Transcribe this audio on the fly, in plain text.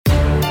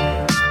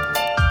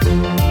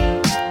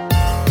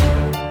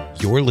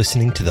you're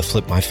listening to the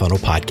Flip My Funnel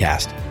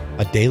podcast,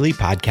 a daily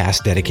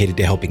podcast dedicated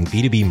to helping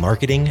B2B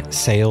marketing,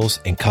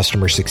 sales, and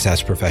customer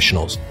success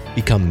professionals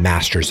become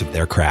masters of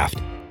their craft.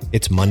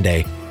 It's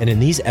Monday, and in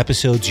these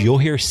episodes, you'll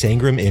hear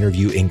Sangram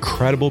interview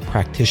incredible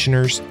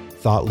practitioners,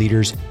 thought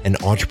leaders, and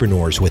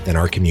entrepreneurs within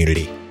our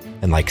community.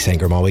 And like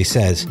Sangram always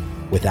says,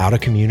 without a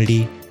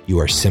community, you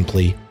are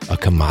simply a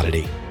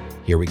commodity.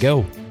 Here we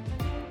go.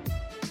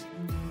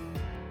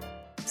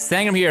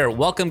 Sangram here.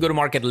 Welcome,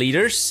 go-to-market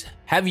leaders.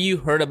 Have you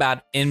heard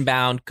about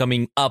Inbound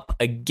coming up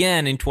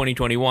again in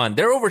 2021?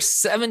 There are over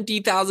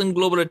 70,000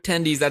 global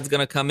attendees that's going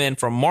to come in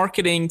from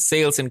marketing,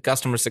 sales, and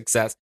customer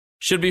success.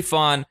 Should be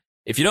fun.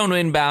 If you don't know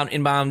Inbound,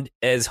 Inbound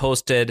is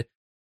hosted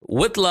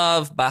with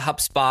love by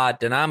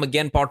HubSpot, and I'm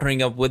again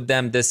partnering up with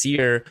them this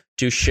year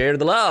to share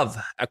the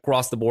love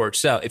across the board.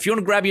 So if you want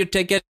to grab your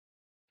ticket,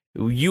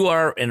 you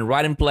are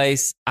right in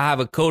place. I have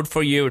a code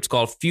for you. It's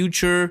called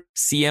Future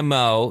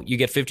CMO. You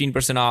get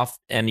 15% off,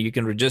 and you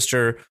can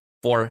register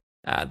for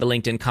the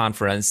LinkedIn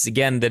conference.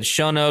 Again, the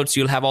show notes,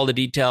 you'll have all the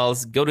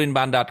details. Go to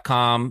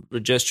inbound.com,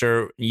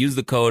 register, use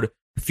the code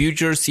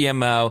Future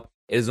CMO.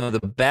 It is one of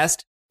the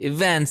best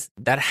events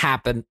that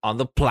happen on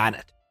the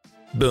planet.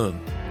 Boom.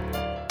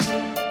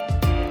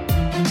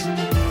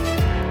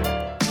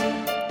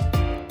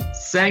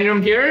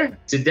 Sangram here.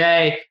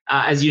 Today,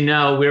 as you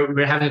know,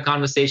 we're having a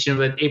conversation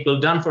with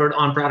April Dunford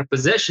on product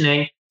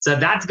positioning. So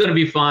that's going to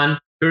be fun.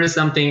 Here is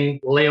something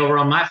lay over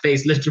on my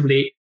face,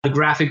 literally, the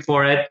graphic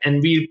for it. And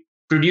we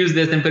produce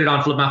this and put it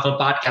on Flip My Funnel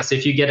podcast. So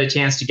if you get a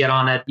chance to get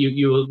on it,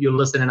 you'll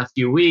listen in a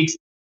few weeks.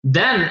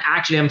 Then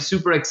actually, I'm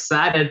super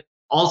excited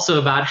also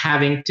about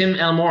having Tim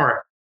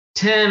Elmore.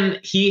 Tim,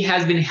 he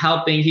has been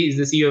helping. He's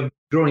the CEO of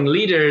Growing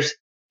Leaders,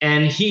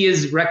 and he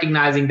is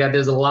recognizing that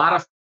there's a lot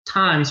of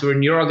times where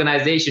in your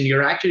organization,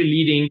 you're actually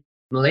leading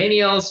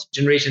millennials,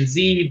 Generation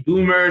Z,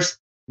 boomers,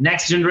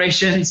 next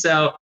generation.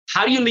 So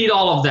how do you lead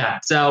all of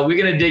that? So we're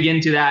going to dig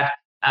into that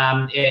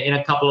in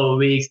a couple of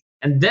weeks.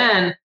 And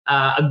then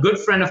a good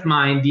friend of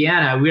mine,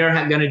 Deanna, we are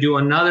going to do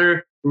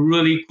another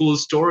really cool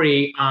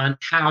story on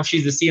how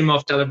she's the CMO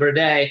of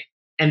Televerde.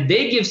 And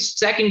they give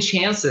second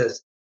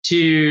chances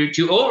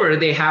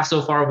they have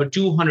so far over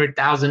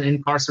 200,000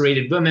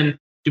 incarcerated women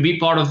to be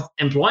part of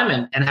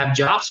employment and have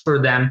jobs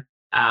for them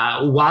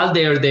while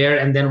they're there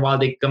and then while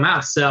they come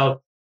out.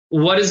 So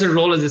what is her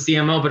role as a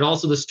CMO, but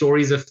also the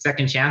stories of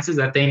second chances?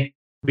 I think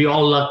we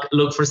all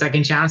look for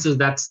second chances.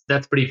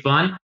 That's pretty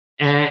fun.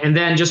 And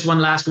then just one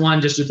last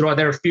one, just to throw out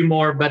there a few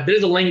more, but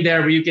there's a link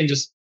there where you can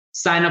just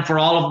sign up for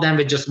all of them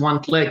with just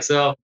one click.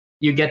 So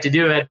you get to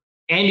do it.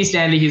 Andy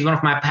Stanley, he's one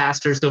of my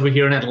pastors over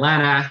here in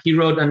Atlanta. He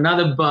wrote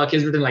another book.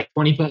 He's written like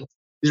 20 books.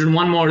 He's written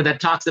one more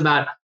that talks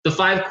about the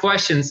 5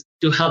 questions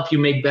to help you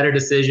make better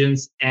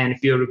decisions and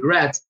fewer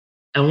regrets.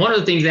 And one of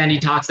the things Andy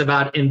talks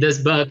about in this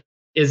book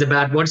is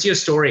about what's your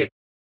story?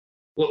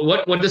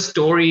 What the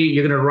story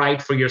you're going to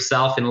write for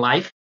yourself in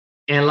life?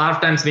 And a lot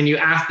of times when you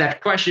ask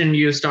that question,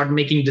 you start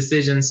making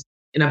decisions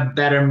in a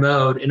better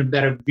mode, in a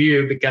better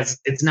view, because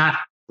it's not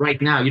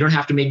right now. You don't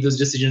have to make those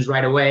decisions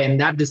right away. And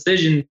that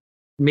decision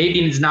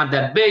maybe it's not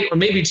that big, or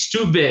maybe it's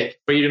too big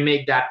for you to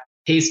make that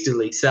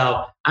hastily.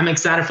 So I'm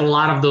excited for a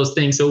lot of those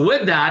things. So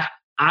with that,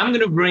 I'm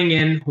going to bring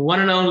in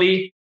one and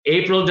only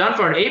April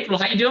Dunford. April,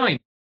 how you doing?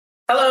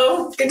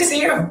 Hello, good to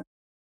see you.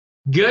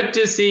 Good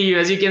to see you.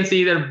 As you can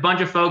see, there are a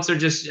bunch of folks are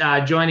just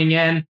joining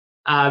in,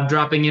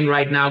 dropping in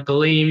right now.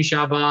 Kaleem,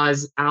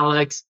 Shabazz,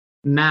 Alex,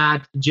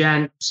 Matt,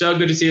 Jen. So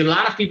good to see you. A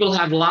lot of people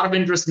have a lot of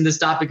interest in this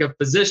topic of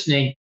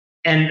positioning.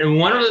 And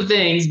one of the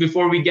things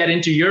before we get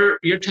into your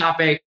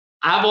topic,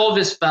 I've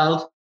always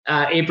felt,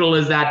 April,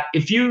 is that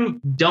if you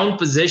don't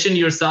position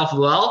yourself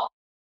well,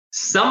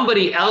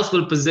 somebody else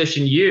will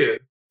position you.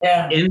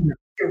 Yeah.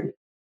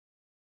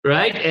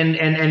 Right?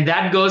 And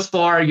that goes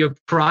for your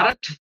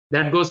product,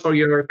 that goes for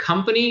your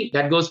company,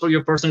 that goes for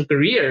your personal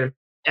career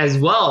as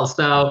well.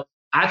 So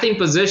I think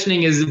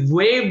positioning is a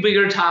way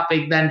bigger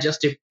topic than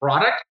just a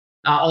product,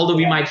 although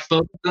we might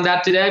focus on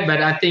that today.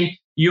 But I think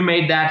you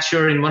made that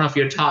sure in one of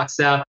your talks.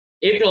 So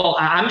April,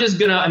 I'm just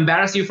going to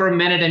embarrass you for a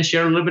minute and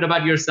share a little bit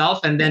about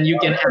yourself, and then you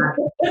can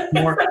add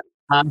more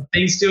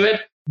things to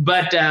it.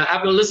 But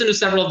I've listened to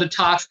several of the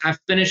talks. I've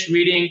finished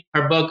reading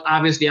her book,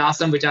 Obviously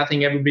Awesome, which I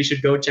think everybody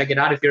should go check it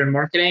out if you're in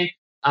marketing.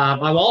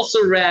 I've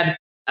also read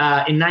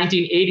in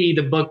 1980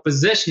 the book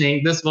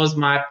Positioning. This is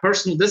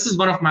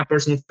one of my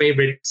personal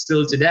favorites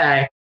still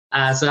today.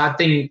 So I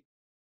think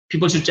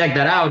people should check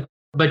that out.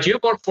 But you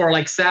work for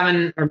like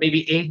 7 or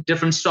maybe 8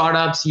 different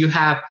startups. You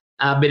have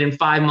been in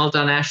 5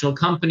 multinational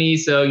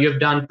companies. So you've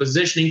done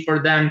positioning for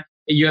them.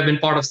 You have been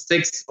part of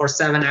 6 or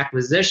 7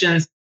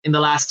 acquisitions in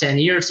the last 10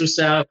 years or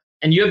so.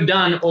 And you have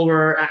done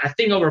over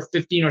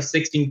 15 or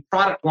 16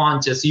 product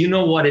launches. So you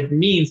know what it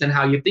means and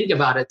how you think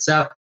about it.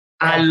 So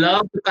I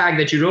love the fact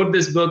that you wrote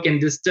this book and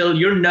distill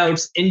your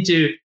notes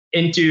into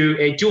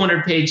a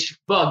 200-page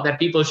book that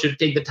people should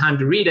take the time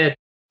to read it.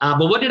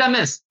 But what did I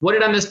miss? What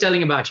did I miss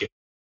telling about you?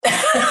 No,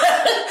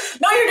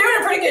 you're doing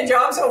a pretty good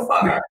job so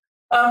far.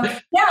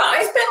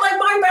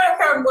 My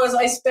background was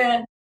I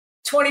spent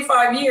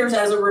 25 years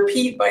as a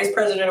repeat vice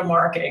president of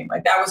marketing.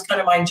 Like that was kind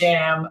of my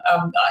jam.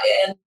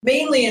 And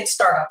mainly in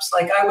startups.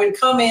 Like I would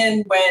come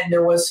in when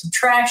there was some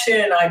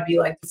traction. I'd be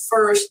like the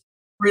first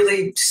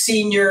really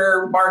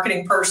senior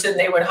marketing person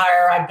they would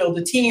hire. I'd build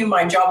a team.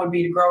 My job would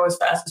be to grow as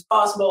fast as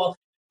possible.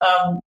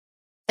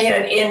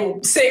 And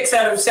in 6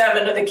 out of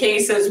 7 of the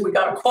cases, we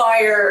got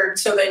acquired.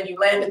 So then you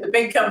land at the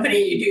big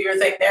company, you do your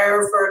thing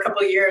there for a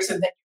couple of years,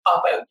 and then you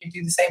pop out, you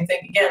do the same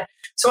thing again.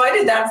 So I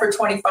did that for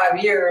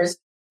 25 years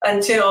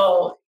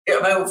until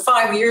about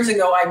 5 years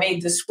ago, I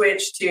made the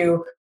switch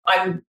to,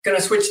 I'm going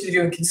to switch to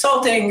doing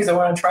consulting because I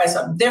want to try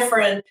something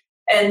different.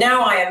 And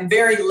now I am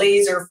very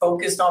laser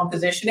focused on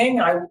positioning.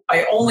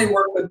 I only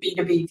work with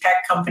B2B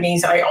tech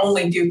companies. I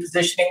only do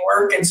positioning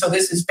work. And so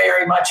this is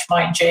very much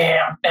my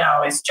jam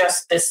now. It's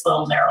just this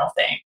little narrow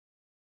thing.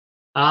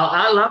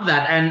 I love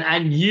that.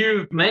 And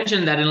you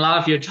mentioned that in a lot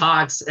of your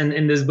talks and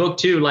in this book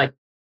too, like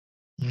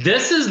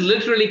this is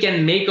literally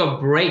can make or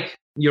break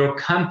your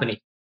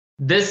company.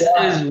 This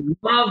is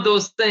one of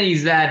those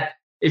things that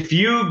if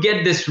you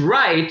get this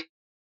right,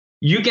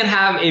 you can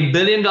have $1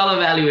 billion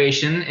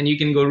valuation and you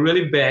can go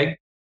really big.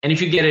 And if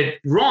you get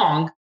it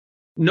wrong,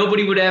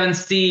 nobody would ever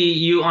see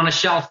you on a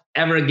shelf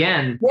ever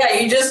again. Yeah,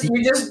 you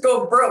just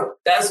go broke.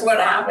 That's what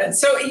happens.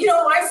 So,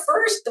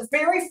 the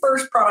very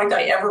first product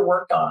I ever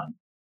worked on,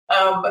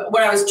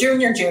 when I was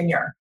junior,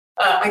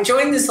 I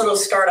joined this little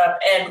startup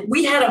and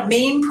we had a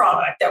main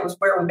product that was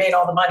where we made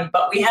all the money,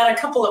 but we had a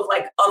couple of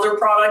like other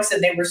products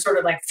and they were sort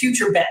of like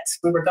future bets.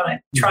 We were going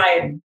to try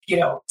and,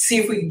 see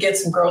if we could get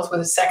some growth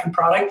with a second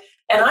product.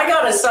 And I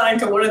got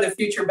assigned to one of the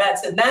future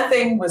bets and that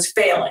thing was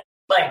failing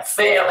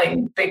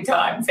big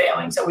time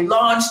failing. So we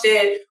launched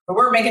it. We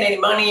weren't making any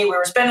money. We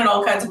were spending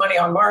all kinds of money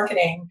on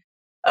marketing.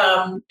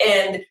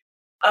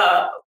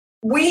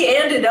 We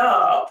ended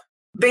up,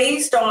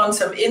 based on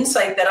some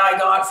insight that I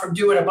got from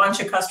doing a bunch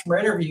of customer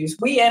interviews,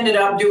 we ended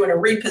up doing a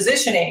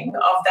repositioning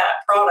of that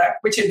product,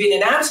 which had been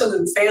an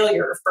absolute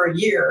failure for a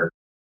year.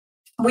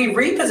 We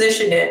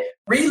repositioned it,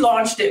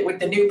 relaunched it with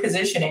the new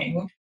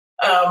positioning,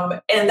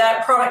 and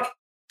that product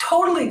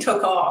totally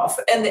took off.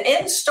 And the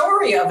end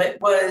story of it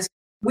was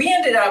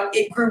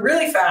it grew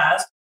really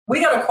fast.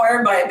 We got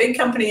acquired by a big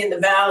company in the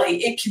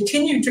Valley. It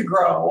continued to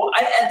grow.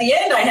 At the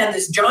end, I had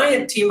this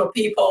giant team of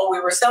people.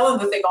 We were selling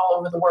the thing all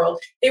over the world.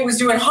 It was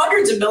doing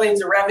hundreds of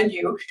millions of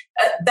revenue.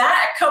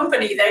 That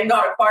company then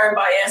got acquired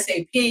by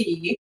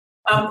SAP.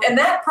 And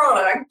that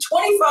product,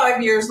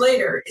 25 years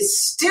later,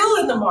 is still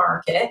in the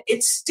market.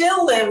 It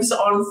still lives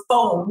on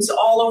phones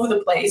all over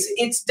the place.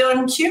 It's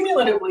done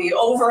cumulatively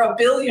over $1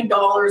 billion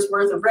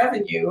worth of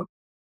revenue.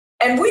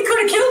 And we could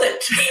have killed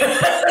it.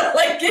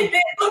 It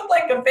looked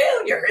like a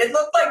failure. It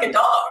looked like a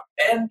dog.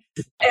 And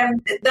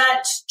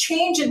that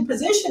change in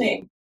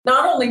positioning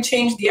not only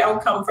changed the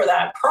outcome for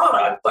that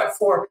product, but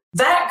for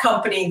that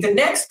company, the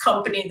next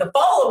company, the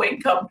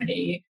following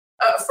company,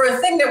 for a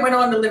thing that went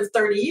on to live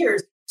 30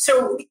 years.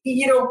 So,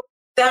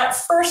 that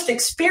first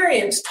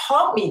experience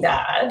taught me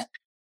that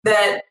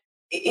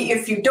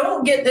if you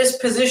don't get this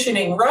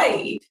positioning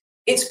right,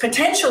 it's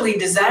potentially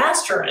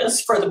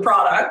disastrous for the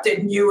product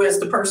and you as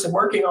the person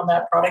working on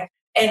that product.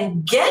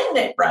 And getting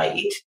it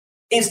right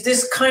is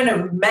this kind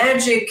of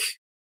magic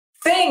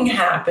thing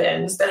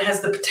happens that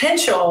has the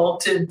potential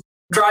to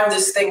drive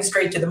this thing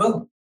straight to the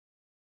moon.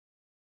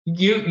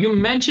 You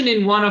mentioned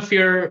in one of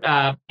your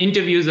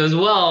interviews as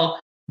well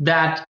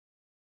that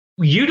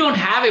you don't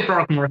have a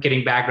product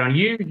marketing background.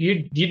 You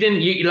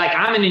didn't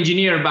I'm an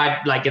engineer,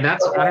 but I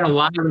don't know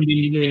why I'm in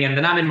engineering and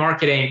then I'm in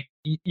marketing.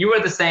 You were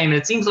the same.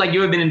 It seems like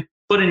you have been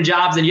put in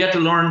jobs and you have to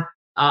learn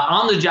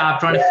on the job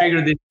trying to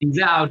figure these things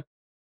out.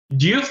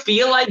 Do you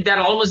feel like that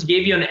almost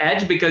gave you an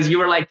edge because you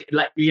were I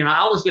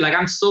always feel like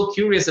I'm so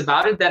curious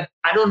about it that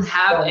I don't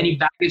have any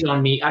baggage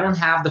on me. I don't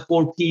have the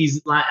 4 Ps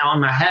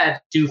on my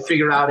head to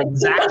figure out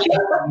exactly.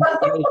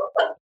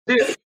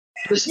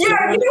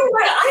 Yeah, you know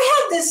what?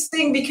 I had this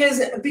thing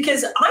because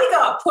I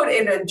got put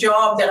in a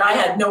job that I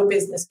had no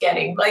business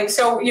getting. I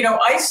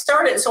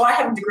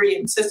have a degree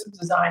in systems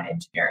design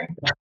engineering.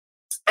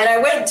 And I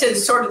went to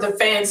sort of the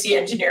fancy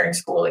engineering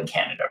school in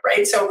Canada,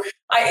 right? So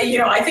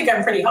I think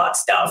I'm pretty hot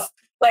stuff.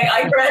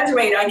 I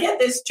graduate, I get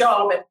this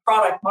job in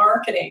product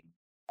marketing.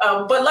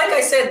 But like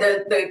I said,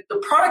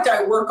 the product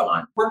I worked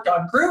on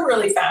grew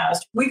really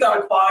fast. We got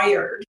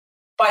acquired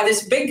by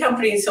this big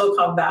company in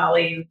Silicon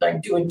Valley,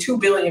 doing $2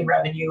 billion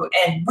revenue.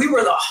 And we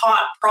were the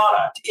hot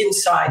product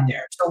inside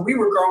there. So we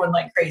were growing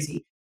like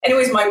crazy.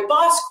 Anyways, my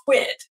boss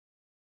quit.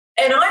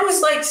 And I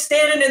was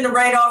standing in the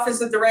right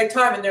office at the right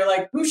time. And they're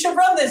like, who should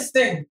run this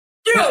thing?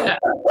 You. And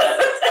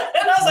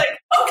I was like,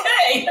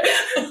 okay.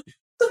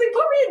 So they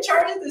put me in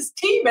charge of this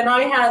team. And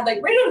I had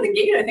right out of the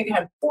gate, I think I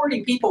had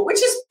 40 people,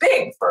 which is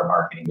big for a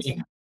marketing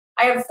team.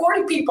 I had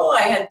 40 people.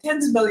 I had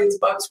tens of millions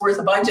of bucks worth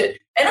of budget.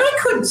 And I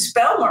couldn't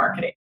spell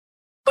marketing.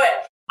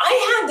 But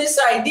I had this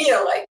idea,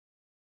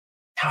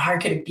 how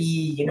hard could it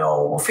be?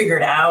 We'll figure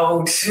it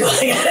out.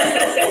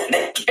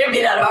 It can't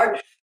be that hard.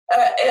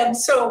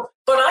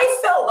 But I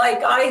felt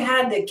like I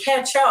had to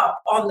catch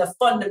up on the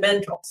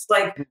fundamentals.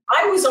 I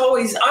was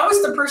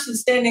the person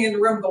standing in the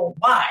room going,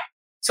 why?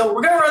 So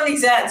we're going to run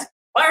these ads.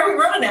 Why are we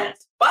running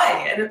ads?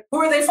 Why? And who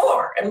are they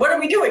for? And what are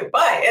we doing?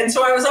 Why? And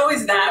so I was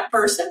always that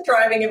person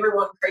driving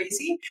everyone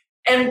crazy.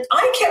 And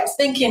I kept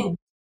thinking,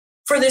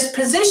 for this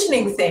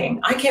positioning thing,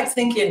 I kept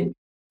thinking,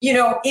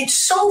 it's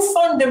so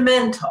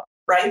fundamental,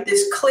 right?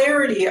 This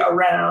clarity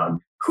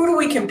around who do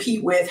we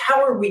compete with?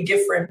 How are we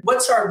different?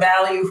 What's our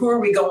value? Who are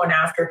we going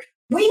after?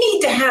 We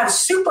need to have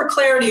super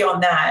clarity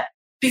on that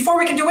before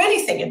we can do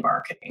anything in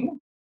marketing.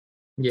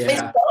 Yeah.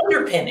 It's the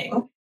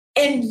underpinning.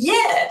 And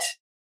yet,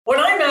 when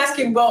I'm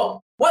asking,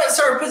 well, what's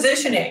our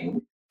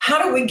positioning?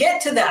 How do we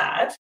get to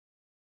that?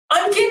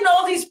 I'm getting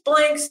all these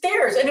blank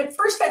stares. And at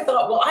first I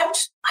thought, well, I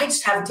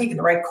just haven't taken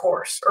the right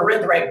course or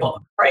read the right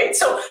book, right?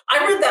 So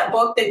I read that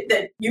book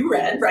that you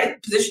read, right?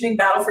 Positioning,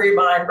 Battle for Your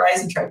Mind,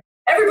 Rise and Triumph.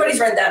 Everybody's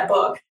read that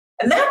book.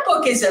 And that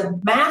book is a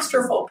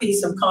masterful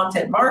piece of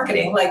content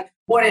marketing. Like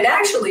what it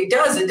actually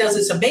does, it does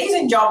this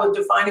amazing job of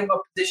defining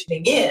what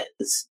positioning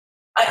is.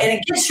 And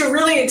it gets you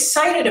really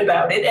excited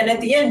about it. And at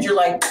the end, you're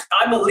like,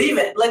 I believe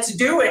it. Let's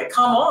do it.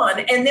 Come on.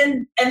 And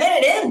then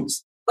it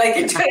ends. Like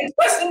it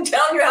doesn't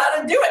tell you how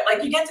to do it.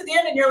 Like you get to the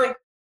end and you're like,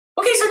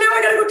 okay, so now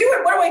I got to go do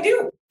it. What do I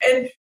do?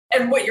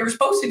 And what you're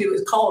supposed to do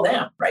is call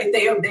them, right?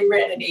 They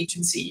ran an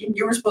agency and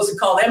you were supposed to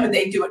call them and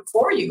they do it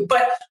for you.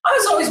 But I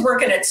was always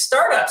working at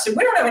startups and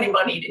we don't have any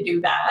money to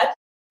do that.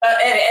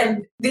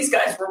 And these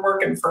guys were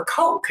working for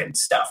Coke and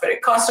stuff. And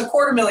it cost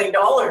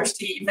 $250,000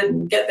 to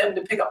even get them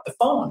to pick up the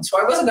phone. So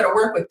I wasn't going to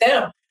work with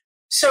them.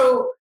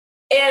 So,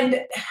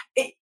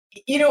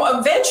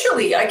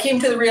 eventually I came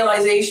to the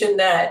realization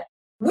that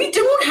we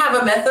don't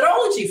have a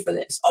methodology for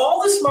this.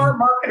 All the smart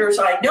marketers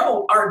I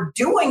know are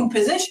doing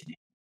positioning,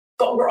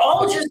 but we're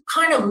all just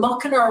kind of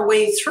mucking our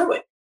way through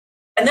it.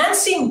 And that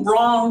seemed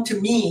wrong to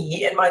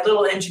me in my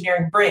little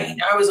engineering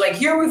brain. I was like,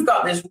 here we've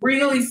got this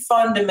really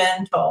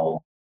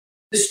fundamental,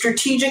 the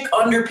strategic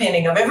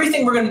underpinning of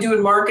everything we're going to do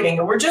in marketing,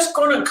 and we're just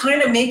going to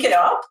kind of make it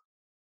up.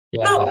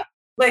 Yeah. No,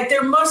 like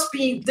there must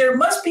be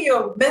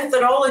a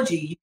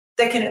methodology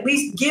that can at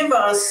least give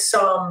us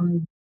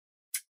some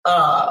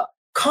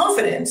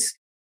confidence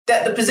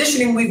that the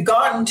positioning we've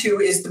gotten to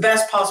is the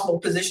best possible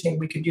positioning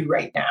we could do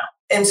right now.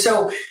 And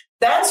so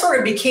that sort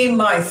of became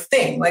my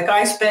thing. Like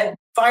I spent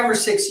 5 or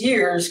 6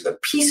 years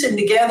piecing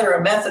together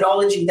a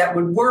methodology that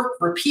would work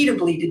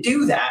repeatably to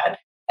do that.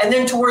 And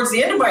then towards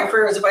the end of my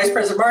career as a vice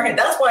president of marketing,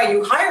 that's why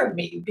you hired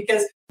me,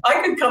 because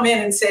I could come in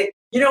and say,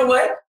 you know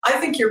what? I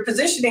think your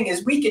positioning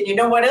is weak. And you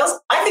know what else?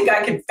 I think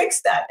I can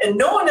fix that. And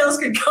no one else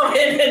could come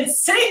in and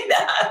say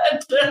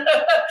that.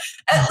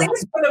 At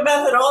least for the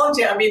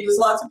methodology. I mean, there's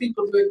lots of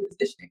people doing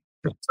positioning.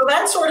 So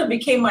that sort of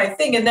became my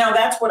thing. And now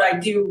that's what I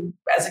do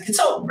as a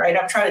consultant, right?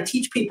 I'm trying to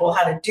teach people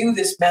how to do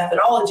this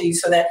methodology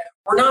so that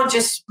we're not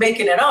just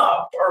making it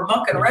up or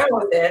mucking around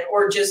with it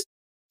or just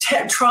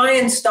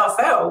trying stuff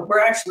out.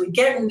 We're actually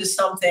getting to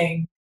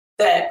something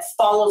that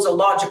follows a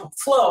logical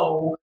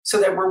flow so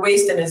that we're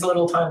wasting as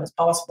little time as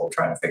possible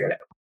trying to figure it out.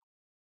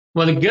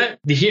 Well,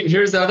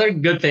 here's the other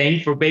good thing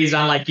for based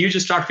on like you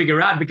just start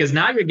figure out, because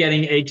now you're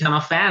getting a ton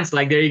of fans.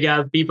 Like there you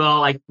go, people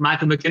like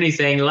Michael McKinney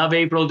saying, love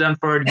April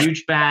Dunford,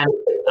 huge fan.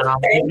 Your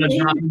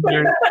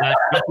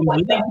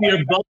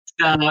book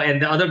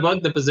and the other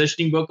book, the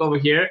positioning book over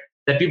here,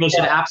 that people should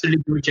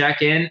absolutely do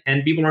check in.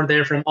 And people are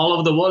there from all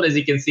over the world, as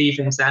you can see,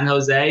 from San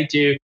Jose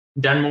to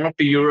Denmark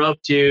to Europe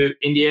to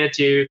India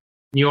to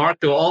New York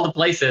to all the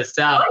places.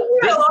 So I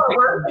do a lot of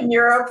work in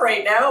Europe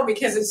right now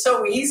because it's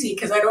so easy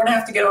because I don't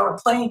have to get on a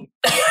plane.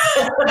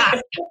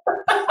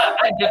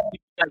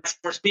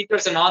 For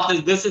speakers and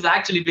authors, this is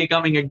actually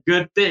becoming a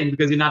good thing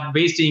because you're not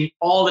wasting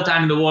all the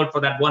time in the world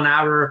for that 1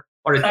 hour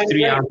or a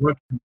 3 hour work.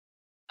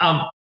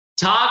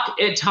 Talk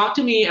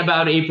to me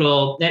about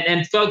April,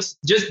 and folks,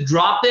 just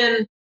drop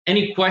in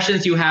any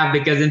questions you have,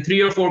 because in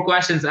 3 or 4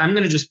 questions, I'm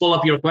going to just pull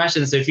up your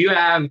questions. So if you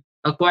have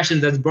a question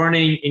that's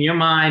burning in your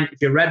mind,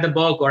 if you read the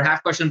book or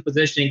have question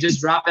positioning,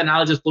 just drop in.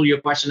 I'll just pull your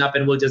question up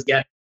and we'll just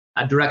get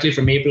directly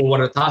from April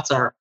what her thoughts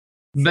are.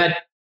 But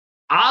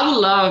I would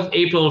love,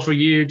 April, for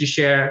you to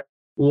share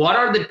what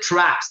are the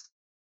traps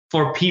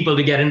for people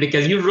to get in,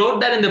 because you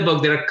wrote that in the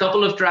book. There are a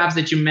couple of traps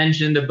that you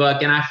mentioned in the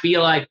book, and I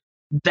feel like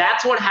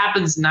that's what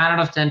happens 9 out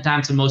of 10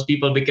 times to most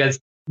people, because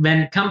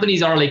when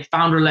companies are like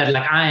founder-led,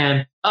 like I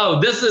am, oh,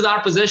 this is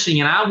our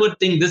positioning, and I would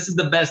think this is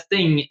the best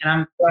thing,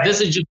 and this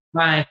is just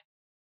my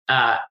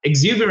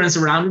exuberance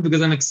around it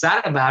because I'm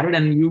excited about it.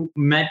 And you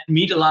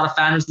meet a lot of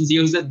founders and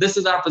CEOs that this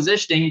is our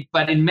positioning,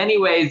 but in many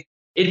ways,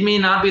 it may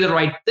not be the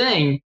right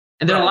thing.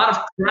 And there are a lot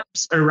of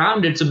traps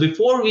around it. So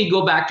before we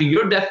go back to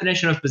your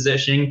definition of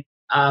positioning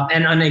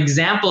and on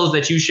examples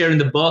that you share in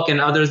the book and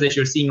others that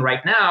you're seeing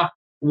right now,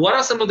 what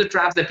are some of the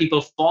traps that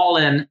people fall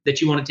in that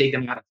you want to take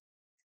them out of?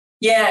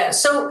 Yeah.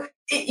 So,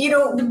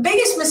 the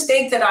biggest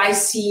mistake that I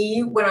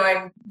see when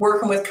I'm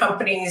working with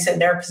companies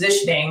and their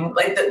positioning,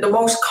 like the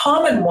most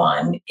common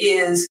one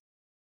is,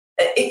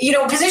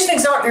 positioning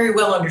is not very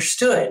well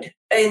understood.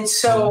 And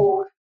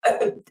so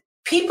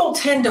people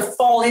tend to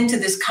fall into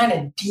this kind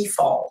of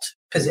default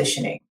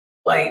positioning.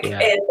 And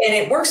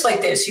it works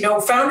like this,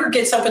 founder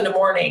gets up in the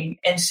morning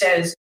and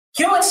says,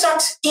 you know what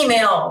sucks?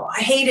 Email.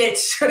 I hate it.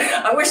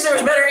 I wish there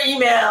was better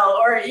email.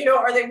 Or,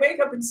 or they wake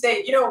up and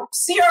say,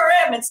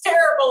 CRM, it's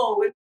terrible.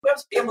 We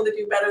must be able to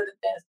do better than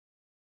this.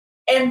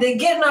 And they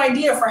get an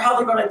idea for how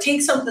they're going to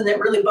take something that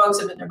really bugs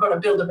them and they're going to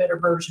build a better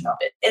version of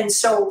it. And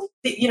so,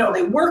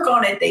 they work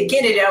on it, they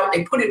get it out,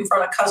 they put it in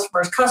front of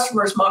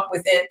customers muck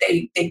with it,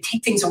 they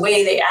take things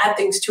away, they add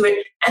things to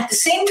it. At the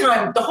same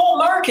time, the whole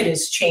market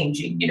is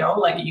changing,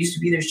 like it used to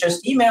be there's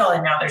just email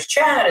and now there's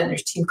chat and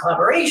there's team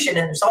collaboration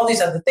and there's all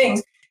these other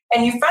things.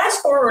 And you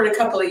fast forward a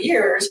couple of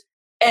years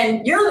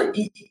and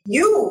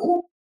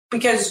you,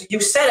 because you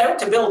set out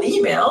to build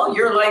email,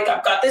 you're like,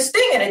 I've got this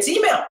thing and it's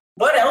email.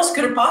 What else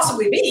could it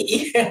possibly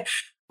be?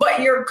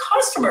 But your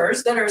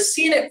customers that are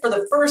seeing it for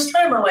the first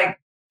time are like,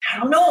 I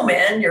don't know,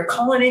 man, you're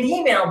calling it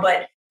email,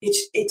 but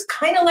it's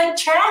kind of like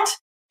chat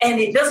and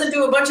it doesn't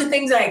do a bunch of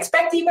things I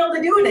expect email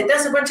to do. And it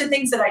does a bunch of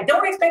things that I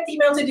don't expect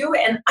email to do.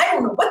 And I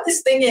don't know what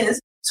this thing is.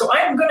 So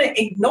I'm going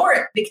to ignore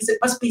it because it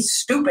must be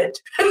stupid.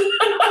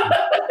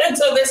 And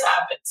so this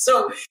happens.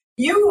 So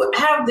you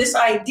have this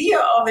idea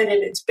of it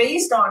and it's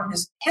based on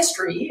his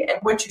history and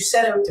what you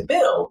set out to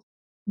build,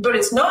 but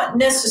it's not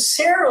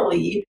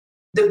necessarily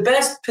the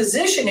best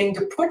positioning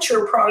to put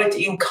your product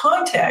in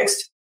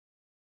context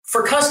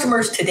for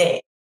customers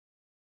today.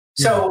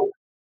 So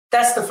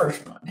that's the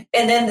first one.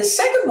 And then the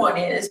second one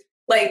is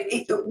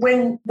like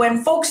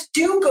when folks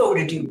do go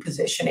to do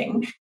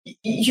positioning,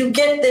 you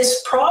get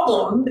this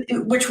problem,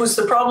 which was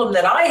the problem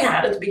that I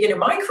had at the beginning of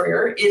my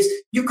career, is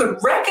you could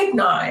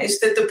recognize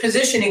that the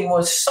positioning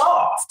was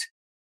soft,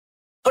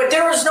 but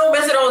there was no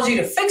methodology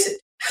to fix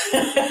it.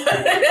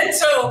 And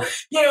so,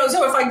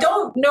 so if I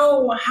don't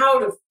know how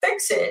to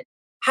fix it,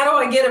 how do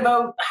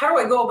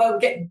I go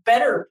about getting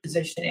better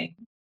positioning?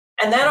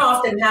 And that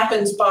often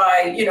happens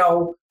by,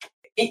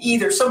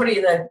 either somebody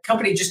in the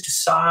company just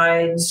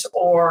decides,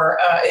 or,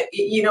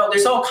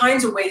 there's all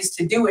kinds of ways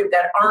to do it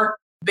that aren't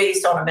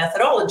based on a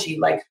methodology.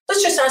 Like,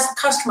 let's just ask the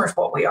customers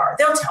what we are.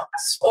 They'll tell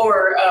us.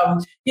 Or,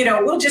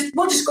 we'll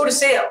just go to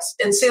sales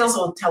and sales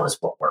will tell us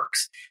what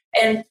works.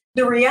 And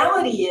the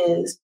reality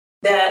is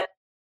that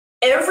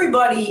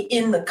everybody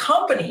in the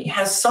company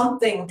has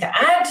something to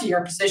add to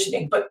your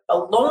positioning, but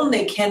alone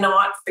they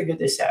cannot figure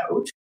this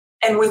out.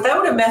 And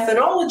without a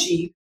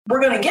methodology, we're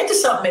going to get to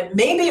something.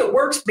 Maybe it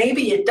works,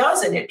 maybe it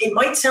doesn't. It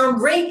might sound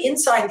great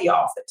inside the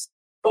office,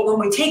 but when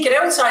we take it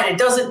outside, it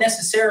doesn't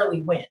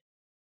necessarily win.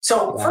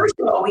 So first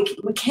of all, we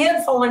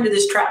can't fall into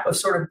this trap of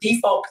sort of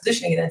default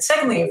positioning. And then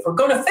secondly, if we're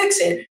going to fix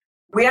it,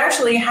 we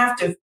actually have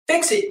to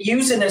fix it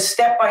using a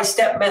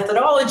step-by-step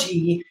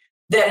methodology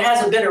that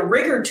has a bit of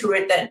rigor to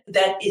it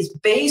that is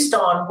based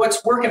on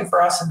what's working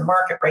for us in the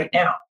market right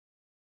now.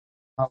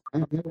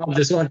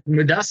 This one,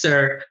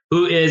 Mudassar,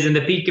 who is in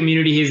the Peak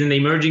community, he's in the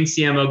emerging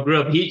CMO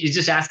group. He's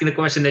just asking the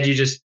question that you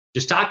just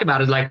talked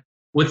about, is like,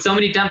 with so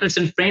many templates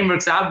and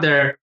frameworks out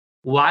there,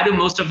 why do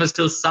most of us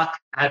still suck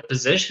at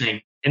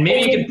positioning? And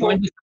maybe you can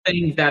point to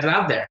something that's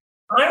out there.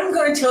 I'm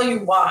going to tell you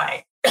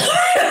why. I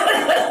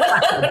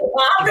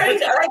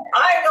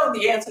know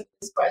the answer to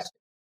this question.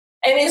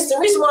 And it's the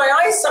reason why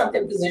I sucked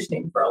at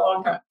positioning for a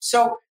long time.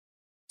 So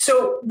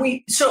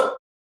you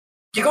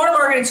go to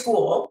marketing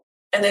school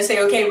and they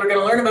say, okay, we're going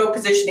to learn about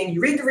positioning.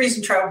 You read the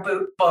Reason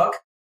Travel book.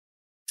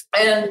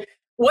 And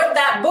what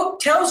that book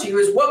tells you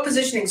is what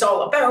positioning is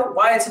all about,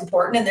 why it's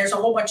important. And there's a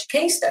whole bunch of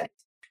case studies.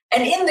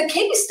 And in the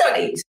case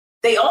studies,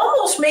 they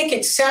almost make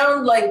it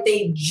sound like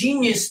they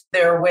geniused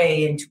their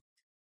way into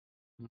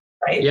it,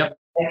 right? Yep.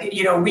 Like,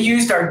 we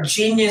used our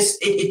genius.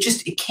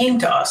 It came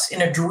to us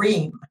in a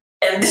dream.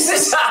 And this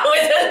is how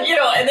it,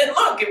 and then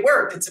look, it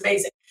worked. It's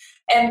amazing.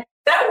 And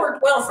that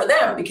worked well for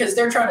them because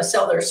they're trying to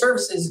sell their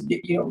services.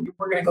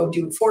 We're going to go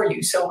do it for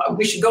you. So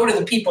we should go to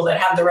the people that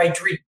have the right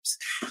dreams.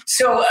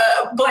 So,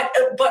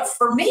 but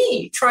for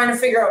me, trying to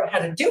figure out how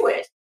to do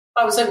it,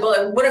 I was like,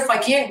 well, what if I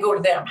can't go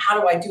to them?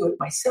 How do I do it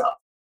myself?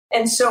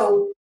 And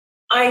so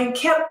I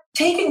kept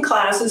taking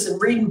classes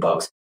and reading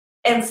books.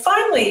 And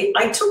finally,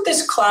 I took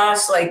this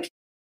class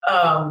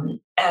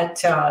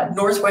at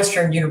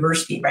Northwestern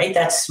University, right?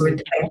 That's where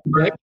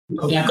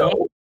I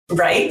go.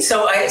 Right.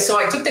 So I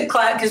took the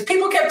class because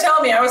people kept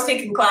telling me I was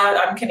taking class.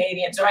 I'm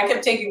Canadian. So I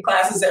kept taking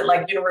classes at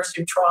like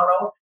University of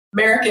Toronto.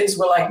 Americans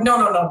were like, no.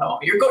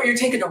 You're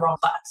taking the wrong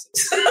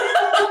classes.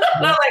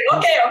 And I'm like,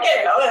 okay.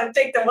 I'm going to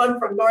take the one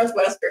from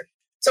Northwestern.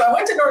 So I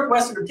went to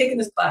Northwestern, I'm taking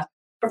this class.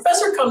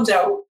 Professor comes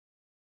out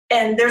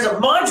and there's a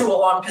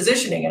module on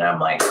positioning. And I'm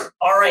like,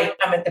 all right,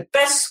 I'm at the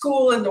best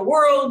school in the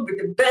world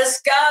with the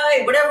best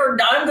guy, whatever.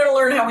 I'm going to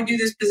learn how we do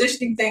this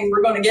positioning thing.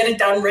 We're going to get it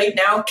done right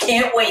now.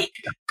 Can't wait.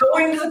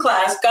 Going to the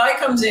class, guy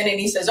comes in and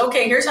he says,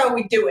 okay, here's how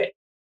we do it.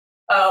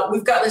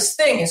 We've got this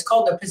thing. It's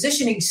called the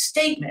positioning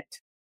statement.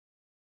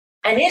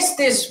 And it's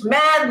this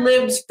Mad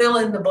Libs fill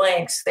in the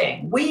blanks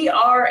thing. We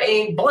are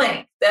a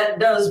blank that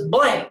does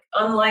blank,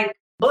 unlike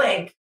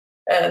blank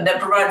that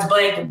provides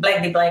blank and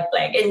blankety blank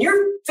blank. And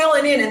you're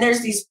filling in and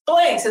there's these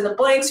blanks and the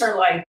blanks are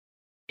like,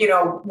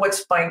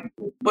 what's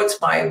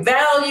my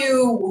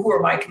value? Who are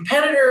my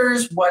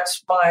competitors?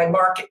 What's my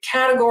market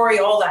category?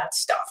 All that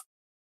stuff.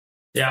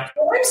 Yeah.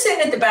 So I'm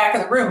sitting at the back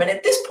of the room. And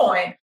at this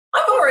point,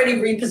 I've already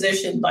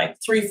repositioned like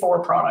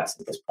 3-4 products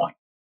at this point.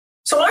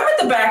 So I'm at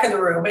the back of the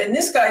room and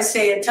this guy's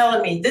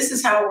telling me, this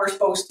is how we're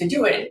supposed to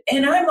do it.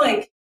 And I'm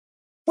like,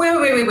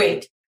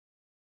 wait.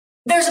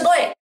 There's a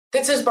blank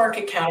that says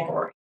market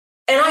category.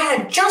 And I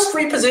had just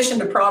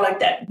repositioned a product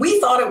that we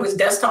thought it was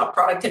desktop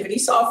productivity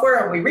software,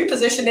 and we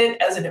repositioned it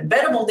as an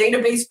embeddable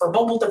database for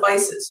mobile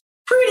devices.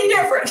 Pretty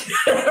different,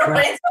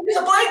 right? So there's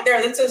a blank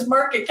there that says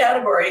market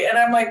category. And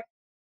I'm like,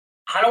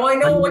 how do I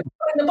know what to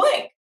put in the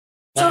blank?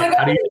 So the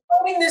guy is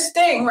explaining this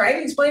thing,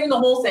 right? Explaining the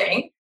whole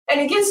thing. And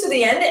he gets to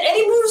the end and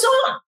he moves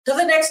on to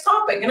the next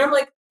topic. And I'm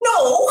like,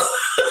 no,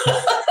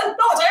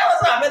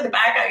 I'm in the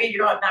back.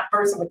 I'm that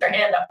person with their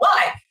hand up.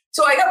 Why?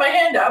 So I got my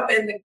hand up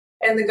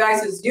and the guy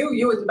says,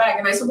 you at the back.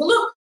 And I said, well,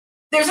 look,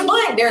 there's a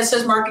blank there that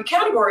says market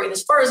category. And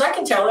as far as I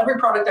can tell, every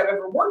product I've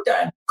ever worked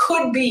on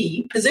could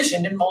be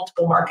positioned in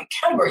multiple market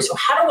categories. So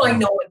how do I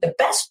know what the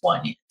best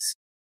one is?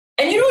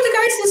 And you know what the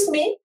guy says to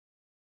me?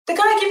 The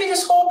guy gave me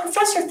this whole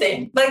professor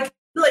thing. Like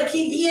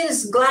he had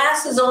his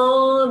glasses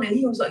on and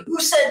he was like, who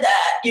said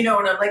that? And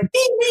I'm like, me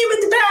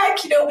at the back,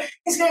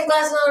 he's got his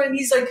glasses on and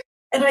he's like,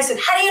 and I said,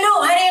 how do you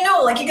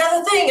know? Like, you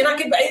got the thing and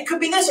it could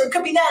be this or it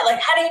could be that.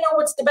 Like, how do you know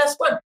what's the best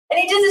one? And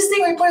he did this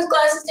thing where he put his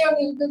glasses down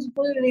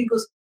and he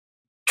goes,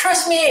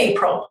 trust me,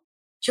 April,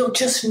 you'll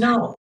just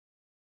know.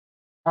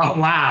 Oh,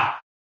 wow.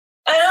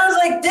 And I was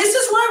like, this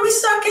is why we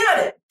suck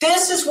at it.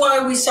 This is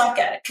why we suck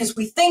at it. Because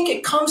we think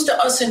it comes to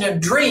us in a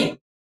dream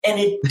and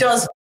it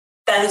doesn't.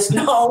 That is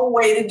no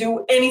way to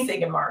do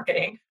anything in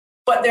marketing.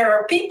 But there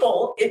are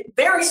people,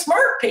 very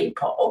smart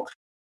people,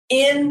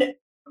 in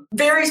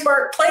very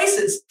smart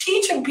places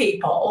teaching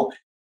people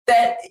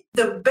that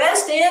the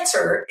best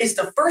answer is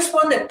the first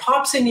one that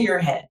pops into your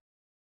head.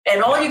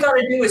 And all you got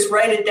to do is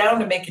write it down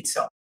to make it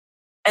so.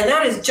 And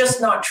that is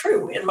just not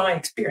true in my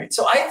experience.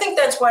 So I think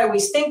that's why we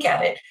stink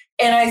at it.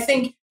 And I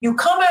think you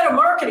come out of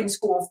marketing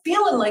school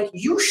feeling like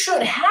you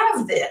should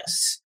have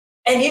this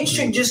and it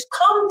should just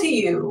come to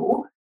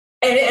you.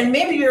 And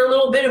maybe you're a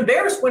little bit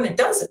embarrassed when it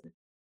doesn't.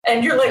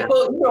 And you're like,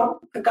 well,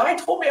 the guy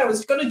told me I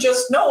was going to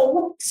just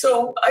know,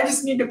 so I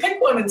just need to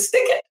pick one and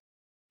stick it.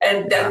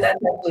 And that's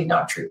actually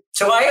not true.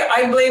 So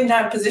I blame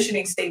that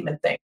positioning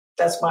statement thing.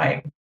 That's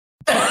my...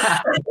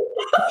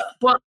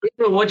 Well,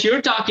 what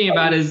you're talking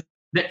about is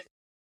that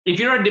if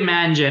you're a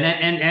demand gen,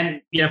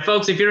 and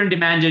folks, if you're in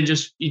demand gen,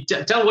 just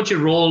tell what your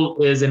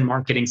role is in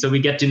marketing so we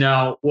get to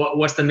know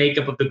what's the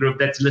makeup of the group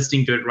that's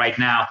listening to it right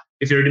now.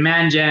 If you're a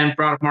demand gen,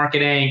 product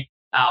marketing,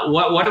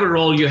 whatever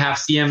role you have,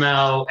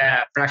 CMO,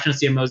 fractional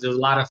CMOs, there's a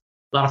lot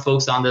of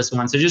folks on this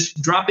one. So just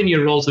drop in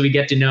your role so we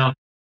get to know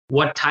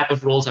what type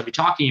of roles are we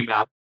talking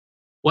about.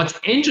 What's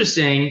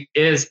interesting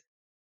is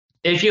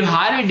if you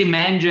hire a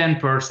demand gen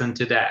person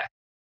today,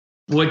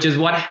 which is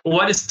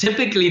what is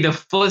typically the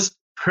first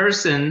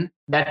person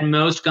that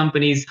most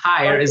companies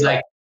hire is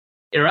like,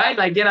 right?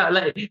 Like,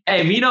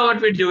 hey, we know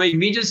what we're doing.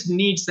 We just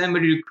need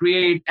somebody to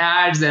create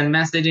ads and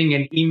messaging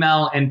and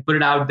email and put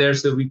it out there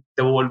so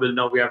the world will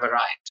know we have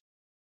arrived.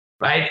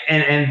 Right.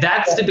 And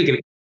that's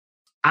typically,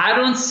 I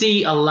don't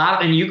see a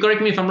lot, and you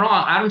correct me if I'm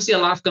wrong, I don't see a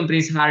lot of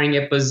companies hiring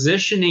a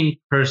positioning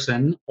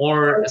person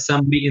or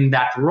somebody in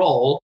that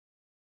role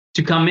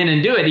to come in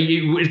and do it.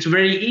 It's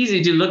very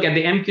easy to look at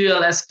the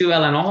MQL,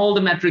 SQL, and all the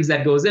metrics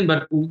that goes in,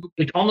 but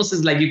it almost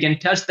is like you can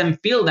touch them,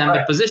 feel them,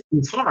 but positioning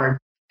is hard.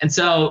 And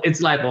so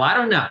it's like, well, I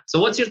don't know. So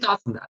what's your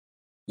thoughts on that?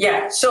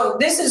 Yeah. So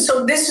this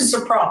is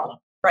a problem.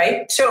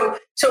 Right. So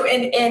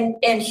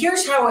and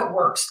here's how it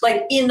works.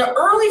 Like in the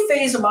early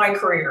phase of my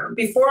career,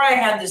 before I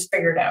had this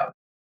figured out,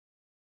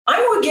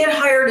 I would get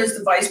hired as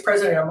the vice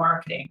president of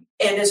marketing.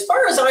 And as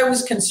far as I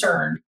was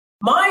concerned,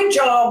 my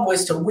job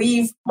was to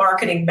weave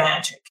marketing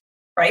magic.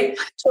 Right.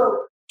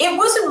 So it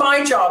wasn't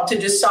my job to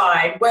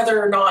decide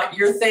whether or not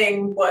your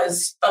thing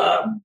was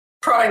a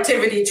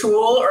productivity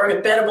tool or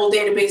an embeddable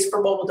database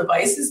for mobile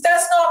devices.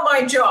 That's not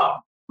my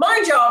job.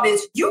 My job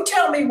is you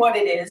tell me what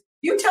it is.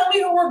 You tell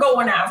me who we're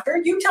going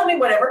after. You tell me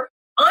whatever.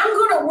 I'm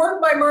going to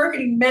work my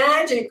marketing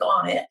magic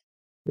on it.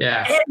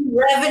 Yeah. And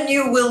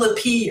revenue will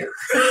appear.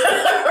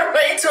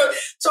 Right.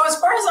 So as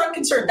far as I'm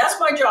concerned, that's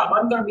my job.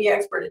 I'm going to be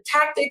expert at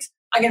tactics.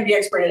 I'm going to be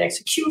expert at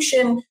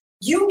execution.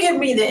 You give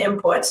me the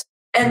inputs,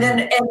 and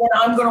then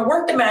I'm going to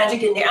work the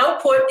magic, and the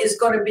output is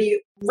going to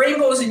be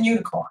rainbows and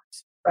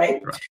unicorns.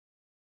 Right.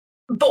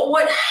 But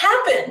what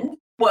happened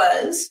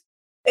was,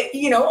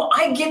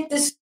 I get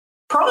this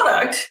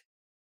product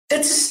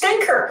that's a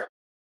stinker.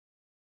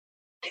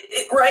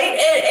 Right.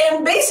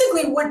 And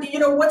basically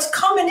what's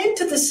coming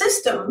into the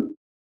system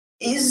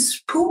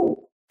is poo.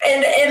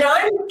 And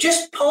I'm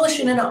just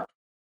polishing it up.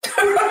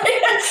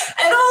 Right?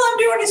 And all I'm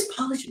doing is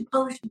polishing.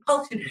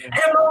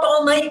 And I'm up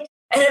all night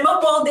and I'm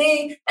up all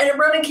day and I'm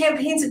running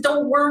campaigns that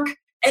don't work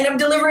and I'm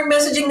delivering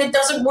messaging that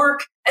doesn't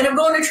work and I'm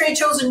going to trade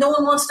shows and no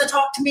one wants to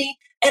talk to me.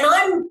 And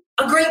I'm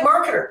a great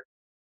marketer.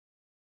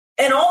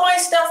 And all my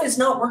stuff is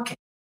not working.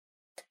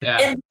 Yeah.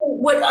 And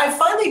what I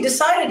finally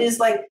decided is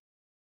like,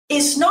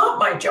 it's not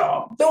my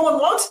job. No one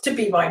wants to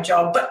be my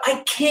job, but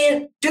I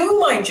can't do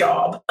my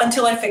job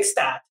until I fix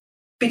that.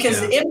 because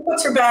the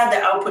inputs are bad,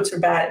 the outputs are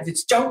bad. If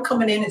it's junk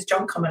coming in, it's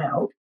junk coming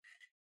out.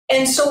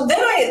 And so then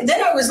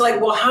I was like,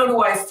 well, how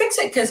do I fix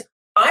it? Because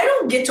I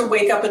don't get to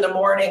wake up in the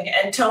morning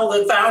and tell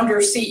the founder,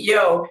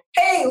 CEO,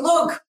 hey,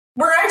 look,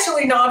 we're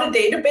actually not a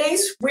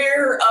database.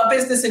 We're a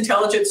business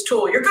intelligence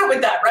tool. You're good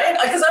with that, right?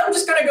 Because I'm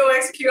just going to go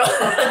execute on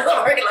that.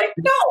 Right? Like,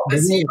 no, the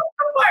CEO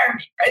require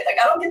me, right? Like,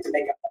 I don't get to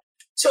make up that.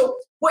 So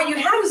what you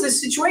have is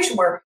this situation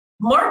where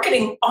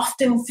marketing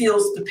often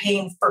feels the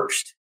pain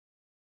first,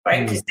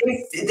 right? Because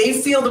they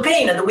feel the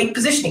pain and the weak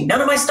positioning. None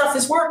of my stuff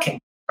is working,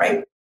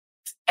 right?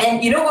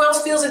 And you know who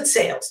else feels it?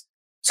 Sales.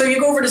 So you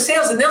go over to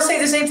sales and they'll say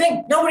the same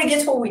thing. Nobody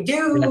gets what we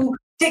do.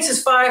 It takes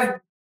us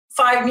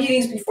five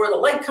meetings before the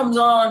light comes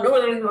on, or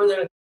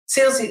the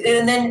sales,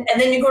 and then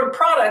you go to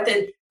product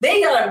and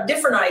they got a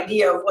different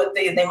idea of what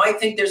they might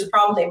think there's a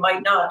problem, they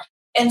might not.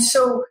 And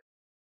so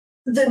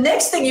the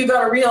next thing you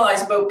got to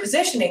realize about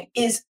positioning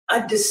is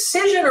a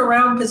decision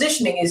around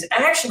positioning is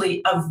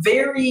actually a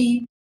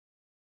very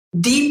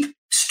deep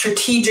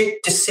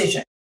strategic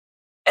decision.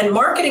 And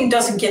marketing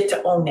doesn't get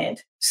to own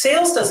it.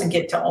 Sales doesn't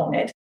get to own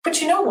it.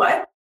 But you know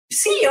what?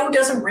 CEO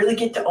doesn't really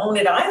get to own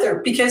it either,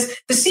 because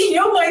the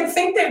CEO might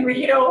think that,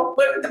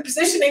 the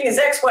positioning is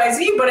X, Y,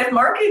 Z, but if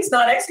marketing's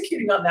not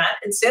executing on that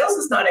and sales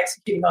is not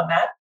executing on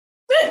that,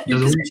 your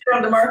position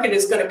on the market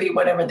is going to be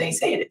whatever they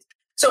say it is.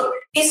 So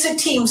it's a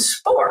team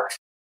sport.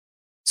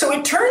 So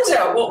it turns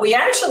out what we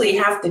actually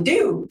have to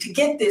do to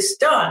get this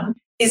done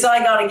is I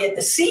got to get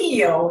the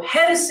CEO,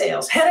 head of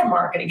sales, head of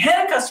marketing,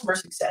 head of customer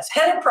success,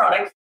 head of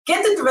product,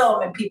 get the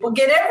development people,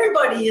 get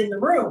everybody in the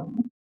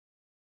room.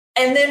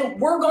 And then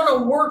we're going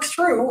to work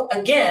through,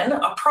 again,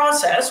 a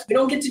process. We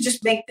don't get to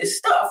just make this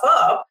stuff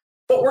up,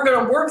 but we're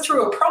going to work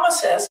through a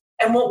process.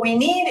 And what we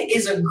need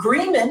is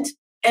agreement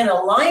and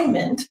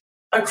alignment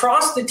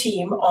across the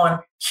team on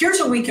here's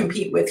who we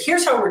compete with.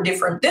 Here's how we're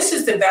different. This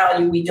is the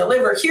value we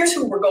deliver. Here's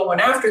who we're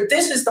going after.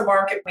 This is the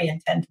market we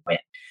intend to win.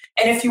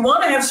 And if you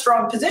want to have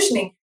strong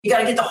positioning, you got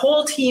to get the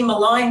whole team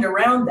aligned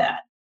around that.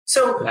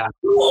 So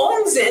who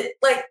owns it?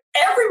 Like,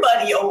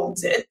 everybody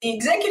owns it. The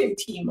executive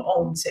team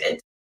owns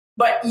it.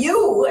 But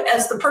you,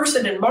 as the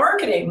person in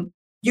marketing,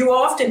 you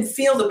often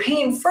feel the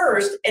pain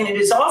first, and it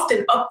is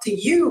often up to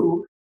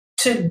you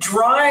to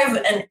drive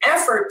an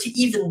effort to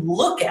even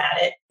look at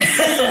it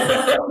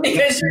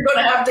because you're going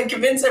to have to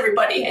convince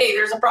everybody, hey,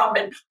 there's a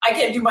problem and I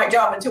can't do my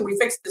job until we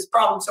fix this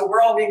problem. So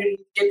we're all going to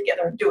get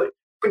together and do it.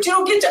 But you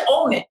don't get to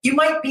own it. You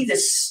might be the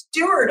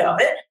steward of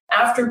it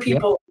after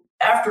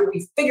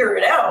we figure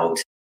it out.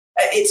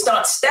 It's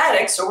not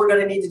static, so we're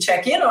going to need to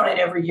check in on it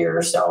every year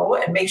or so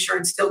and make sure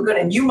it's still good.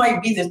 And you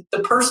might be the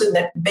person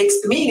that makes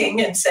the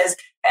meeting and says,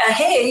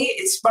 hey,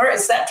 it's smart.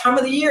 It's that time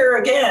of the year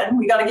again.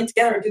 We got to get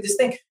together and do this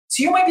thing.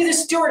 So you might be the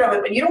steward of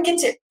it, but you don't get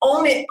to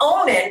own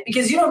it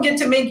because you don't get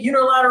to make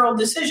unilateral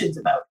decisions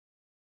about it.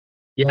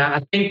 Yeah,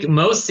 I think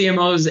most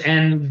CMOs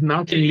and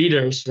marketing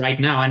leaders right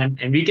now, and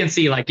we can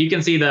see, we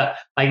get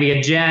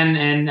Jen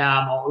and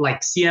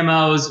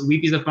CMOs,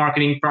 VPs of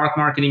marketing, product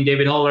marketing,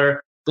 David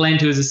Holler, Glenn,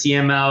 who is a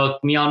CMO,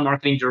 Camille,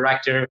 marketing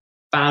director,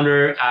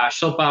 founder,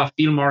 Shilpa,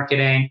 field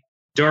marketing,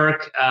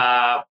 Dirk,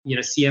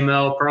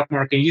 CMO, product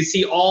marketing. You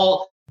see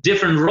all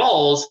different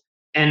roles,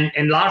 and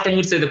a lot of times you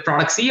would say the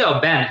product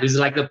CEO, Ben, who's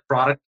like the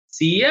product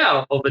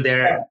CEO over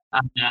there.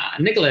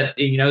 Nicolette,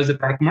 is the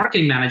product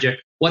marketing manager.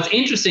 What's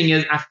interesting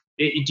is,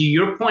 to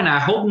your point, I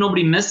hope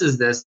nobody misses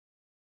this.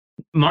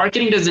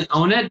 Marketing doesn't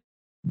own it,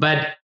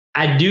 but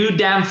I do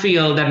damn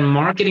feel that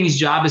marketing's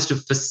job is to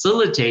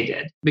facilitate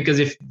it, because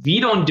if we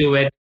don't do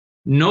it,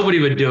 nobody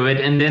would do it.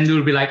 And then they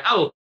would be like,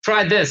 oh,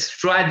 try this,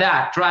 try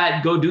that, try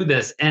it, go do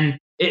this. And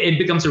it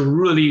becomes a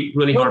really,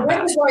 really hard path.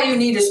 That's why you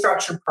need a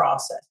structured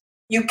process.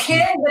 You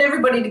can't get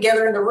everybody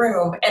together in the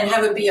room and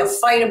have it be a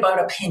fight about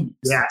opinions.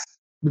 Yes.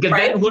 Because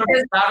then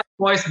whoever's loudest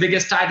voice,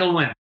 biggest title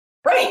wins.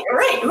 Right.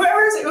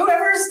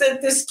 Whoever's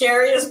the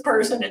scariest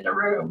person in the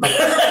room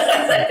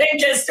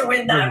gets to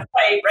win that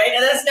fight, right?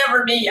 And that's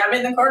never me. I'm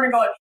in the corner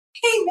going,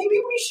 hey, maybe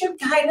we should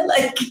kind of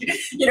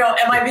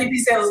and my VP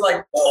sales is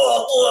like,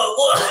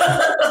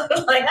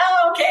 whoa. Like,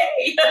 oh,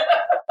 okay.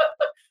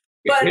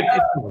 but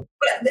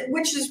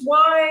which is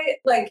why,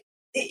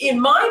 in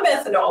my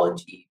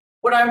methodology,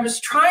 what I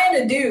was trying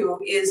to do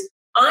is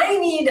I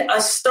need a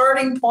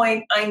starting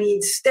point, I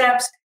need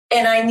steps,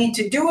 and I need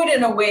to do it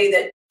in a way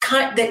that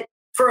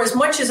for as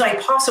much as I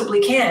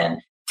possibly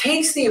can,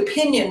 takes the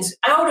opinions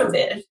out of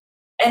it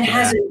and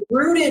has it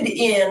rooted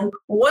in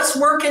what's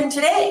working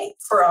today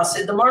for us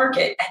in the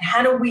market and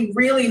how do we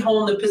really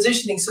hone the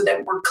positioning so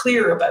that we're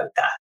clear about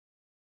that.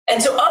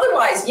 And so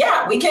otherwise,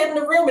 we get in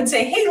the room and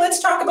say, hey,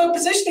 let's talk about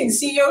positioning. The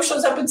CEO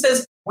shows up and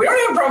says, we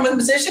don't have a problem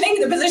with positioning.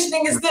 The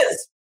positioning is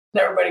this.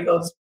 And everybody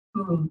goes,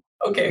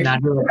 okay.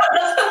 Not really.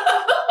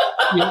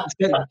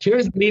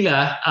 Here's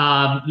Leela.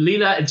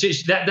 Leela,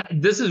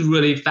 this is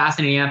really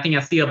fascinating. I think I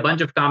see a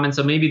bunch of comments,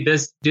 so maybe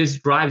this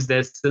drives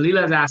this. So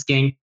Leela is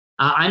asking,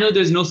 I know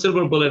there's no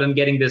silver bullet on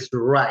getting this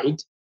right.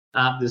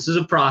 This is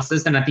a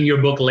process, and I think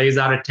your book lays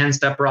out a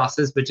 10-step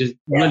process, which is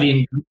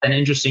really and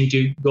interesting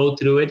to go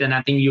through it, and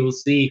I think you will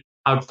see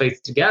how it fits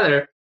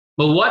together.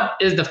 But what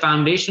is the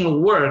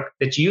foundational work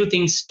that you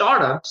think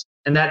startups,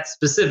 and that's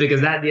specific, is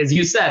that, as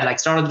you said, like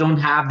startups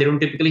they don't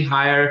typically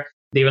hire,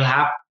 they will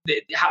have,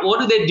 what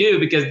do they do?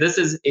 Because this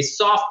is a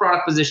soft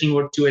product positioning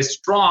work to a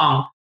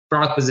strong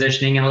product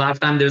positioning. And a lot of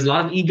time there's a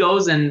lot of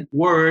egos and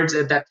words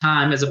at that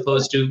time as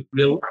opposed to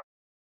real work.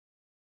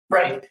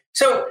 Right.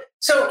 So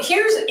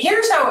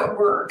here's how it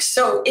works.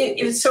 So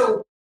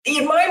so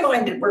in my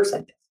mind, it works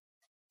like this.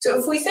 So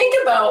if we think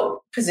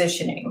about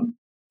positioning,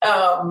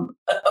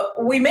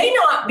 we may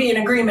not be in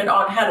agreement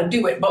on how to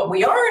do it, but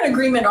we are in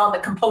agreement on the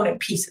component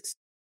pieces,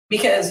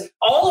 because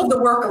all of the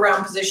work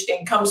around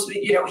positioning comes,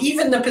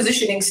 even the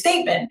positioning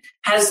statement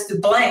has the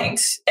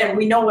blanks and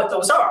we know what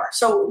those are.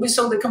 So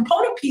the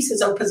component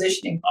pieces of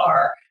positioning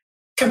are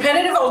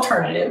competitive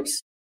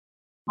alternatives,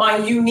 my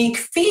unique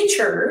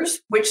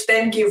features, which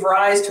then give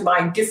rise to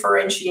my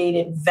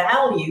differentiated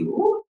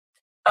value.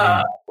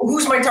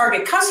 Who's my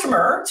target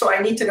customer? So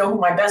I need to know who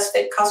my best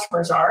fit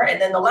customers are. And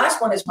then the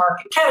last one is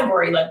market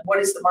category, like what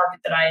is the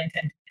market that I intend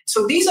to hit?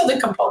 So these are the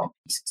component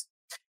pieces.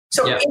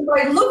 So if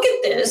I look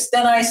at this,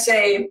 then I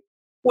say,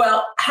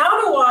 well,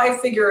 how do I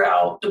figure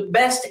out the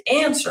best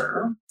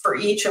answer for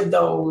each of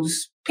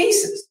those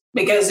pieces?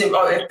 Because if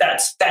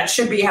that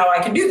should be how I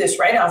can do this,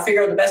 right? I'll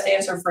figure out the best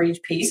answer for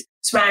each piece,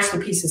 smash the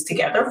pieces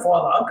together,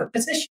 voila, good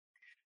position.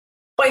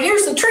 But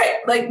here's the trick.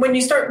 Like when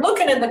you start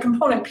looking at the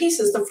component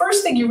pieces, the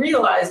first thing you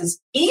realize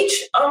is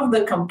each of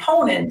the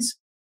components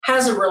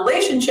has a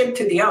relationship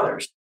to the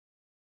others.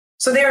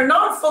 So they are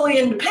not fully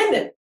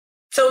independent.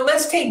 So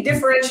let's take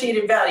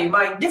differentiated value.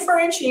 My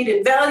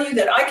differentiated value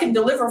that I can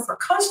deliver for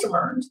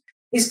customers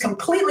is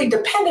completely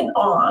dependent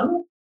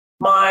on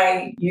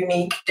my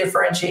unique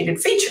differentiated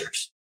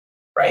features,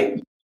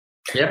 right?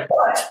 Yep.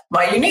 But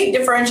my unique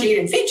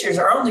differentiated features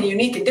are only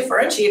unique and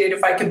differentiated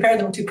if I compare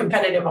them to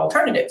competitive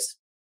alternatives.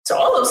 So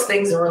all those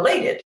things are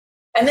related.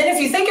 And then if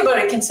you think about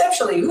it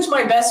conceptually, who's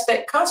my best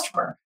fit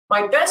customer?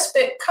 My best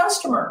fit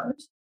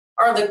customers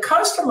are the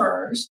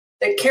customers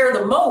that care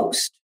the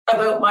most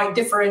about my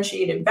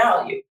differentiated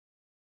value.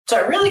 So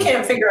I really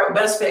can't figure out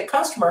best fit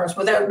customers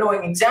without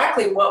knowing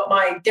exactly what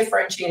my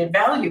differentiated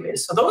value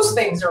is. So those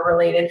things are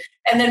related.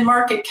 And then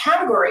market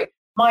category.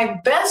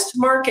 My best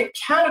market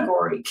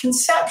category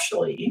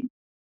conceptually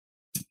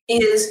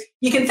is,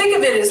 you can think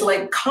of it as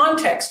like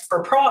context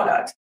for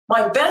product.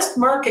 My best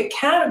market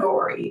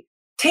category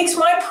takes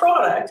my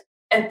product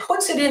and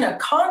puts it in a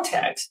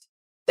context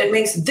that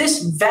makes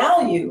this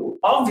value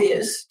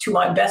obvious to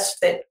my best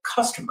fit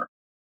customer.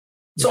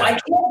 So I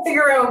can't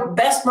figure out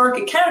best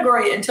market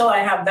category until I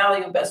have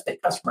value of best fit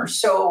customer.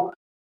 So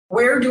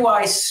where do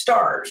I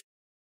start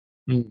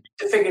to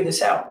figure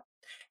this out?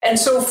 And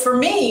so for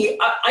me,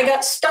 I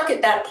got stuck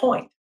at that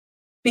point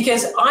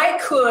because I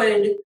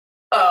could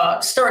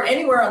start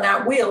anywhere on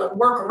that wheel and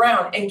work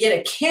around and get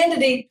a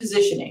candidate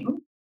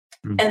positioning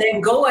and then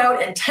go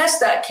out and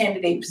test that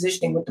candidate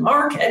positioning with the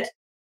market.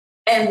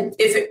 And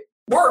if it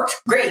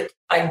worked, great,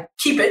 I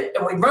keep it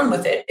and we run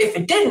with it. If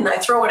it didn't, I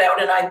throw it out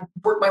and I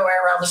work my way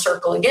around the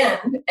circle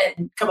again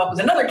and come up with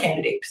another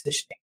candidate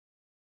positioning.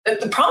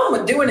 The problem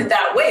with doing it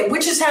that way,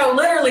 which is how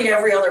literally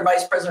every other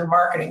vice president of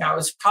marketing I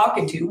was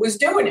talking to was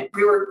doing it.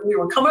 We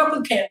were coming up with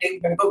a candidate,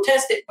 we're going to go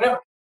test it, whatever.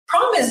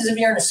 Problem is if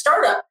you're in a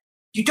startup,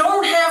 you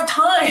don't have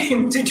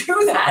time to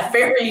do that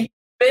very many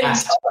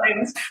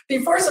times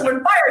before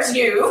someone fires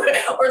you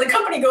or the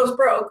company goes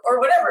broke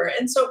or whatever.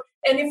 And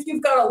if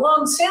you've got a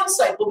long sales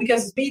cycle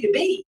because it's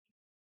B2B,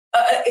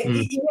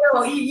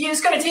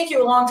 it's going to take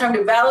you a long time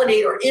to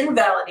validate or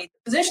invalidate the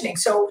positioning.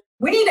 So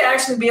we need to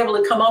actually be able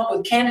to come up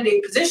with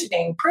candidate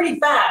positioning pretty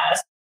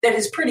fast that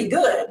is pretty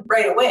good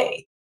right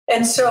away.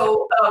 And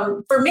so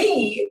for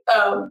me,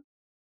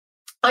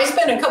 I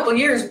spent a couple of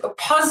years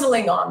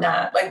puzzling on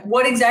that. Like,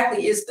 what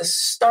exactly is the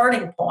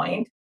starting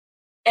point?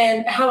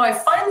 And how I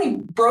finally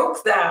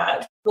broke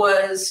that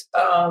was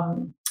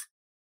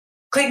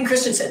Clayton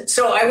Christensen.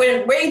 So I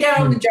went way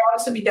down the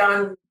jobs to be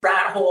done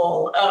rat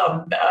hole,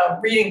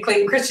 reading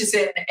Clayton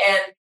Christensen, and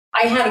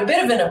I had a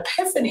bit of an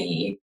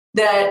epiphany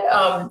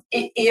that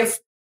if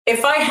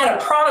I had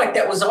a product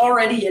that was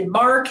already in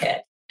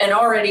market and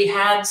already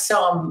had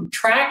some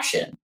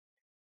traction,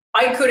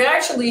 I could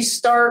actually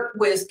start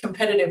with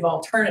competitive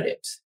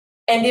alternatives.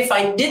 And if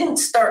I didn't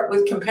start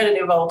with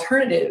competitive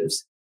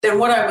alternatives, then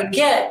what I would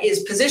get is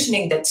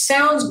positioning that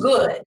sounds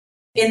good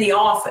in the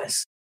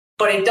office,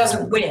 but it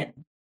doesn't win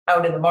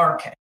out in the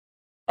market.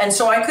 And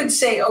so I could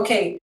say,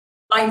 okay,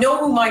 I know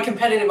who my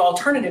competitive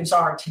alternatives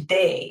are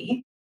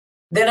today.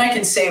 Then I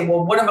can say,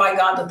 well, what have I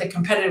got that the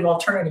competitive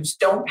alternatives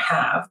don't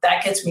have?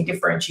 That gets me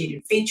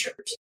differentiated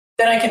features.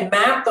 Then I can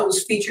map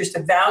those features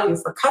to value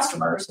for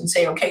customers and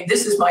say, okay,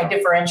 this is my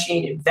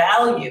differentiated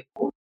value.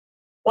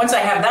 Once I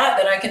have that,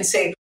 then I can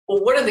say,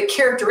 well, what are the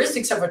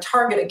characteristics of a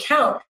target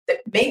account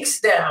that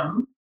makes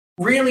them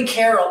really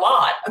care a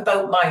lot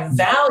about my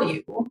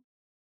value,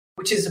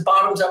 which is a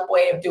bottoms-up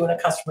way of doing a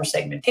customer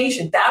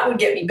segmentation? That would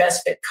get me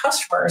best fit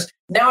customers.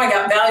 Now I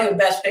got value of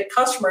best fit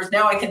customers.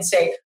 Now I can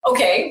say,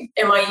 okay,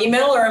 am I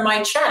email or am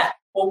I chat?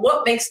 Well,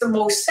 what makes the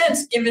most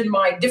sense given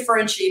my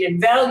differentiated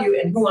value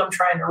and who I'm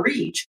trying to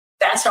reach?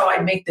 That's how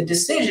I make the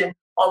decision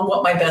on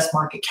what my best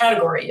market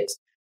category is.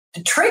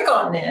 The trick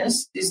on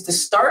this is the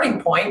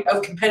starting point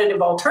of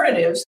competitive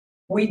alternatives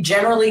we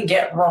generally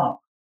get wrong.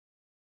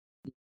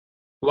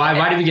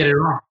 Why do we get it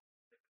wrong?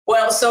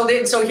 Well, so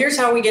here's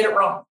how we get it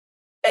wrong.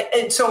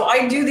 And so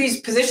I do these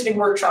positioning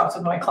workshops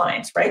with my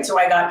clients, right? So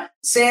I got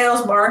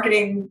sales,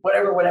 marketing,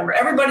 whatever.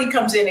 Everybody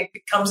comes in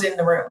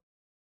the room.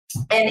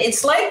 And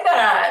it's like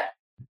that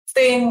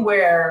thing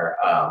where,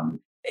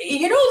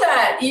 you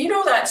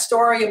know that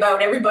story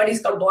about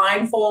everybody's got a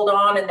blindfold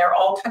on and they're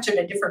all touching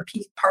a different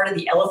part of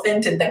the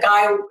elephant. And the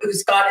guy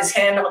who's got his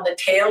hand on the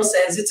tail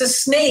says it's a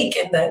snake.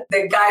 And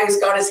the guy who's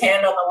got his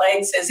hand on the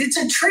leg says it's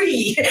a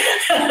tree.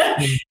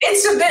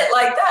 It's a bit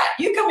like that.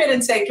 You come in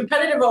and say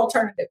competitive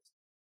alternatives.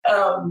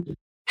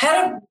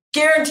 Head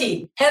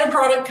of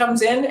product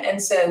comes in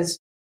and says,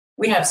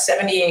 we have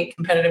 78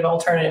 competitive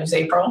alternatives,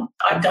 April.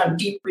 I've done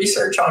deep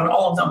research on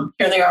all of them.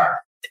 Here they are.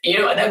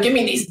 And they'll give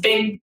me these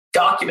big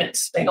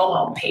documents. They go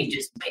on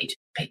pages and pages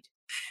and pages.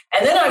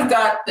 And then I've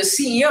got the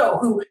CEO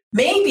who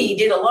maybe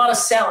did a lot of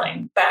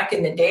selling back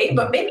in the day,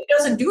 but maybe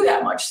doesn't do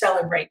that much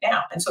selling right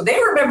now. And so they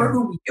remember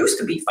who we used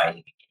to be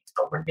fighting against,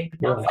 but we're maybe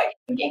not fighting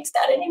against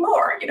that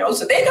anymore.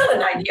 So they got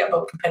an idea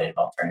about competitive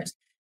alternatives.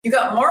 You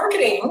got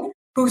marketing,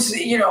 who's,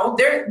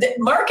 the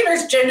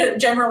marketers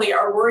generally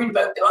are worried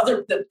about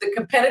the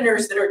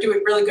competitors that are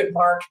doing really good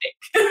marketing.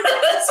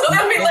 So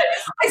they'll be like,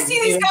 I see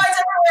these guys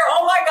everywhere.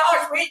 Oh my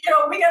gosh, we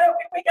gotta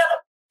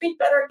be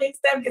better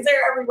against them because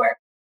they're everywhere.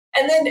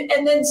 And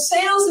then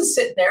sales is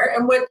sitting there,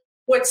 and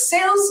what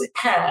sales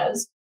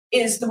has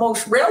is the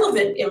most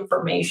relevant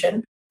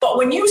information. But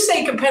when you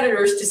say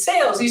competitors to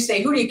sales, you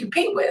say, who do you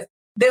compete with?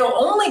 They'll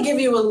only give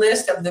you a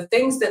list of the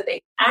things that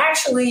they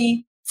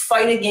actually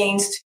fight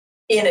against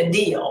in a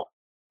deal.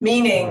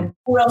 Meaning,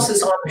 who else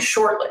is on the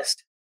short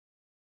list?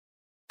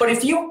 But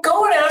if you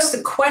go and ask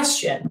the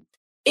question,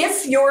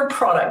 if your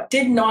product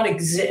did not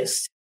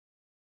exist,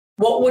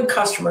 what would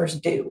customers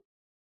do?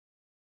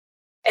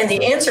 And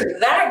the answer to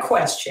that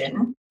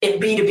question in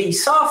B2B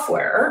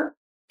software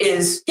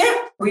is,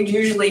 we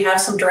usually have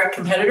some direct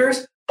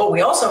competitors, but we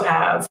also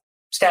have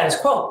status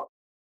quo.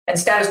 And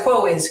status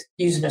quo is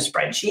using a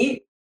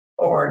spreadsheet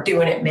or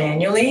doing it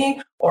manually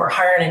or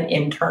hiring an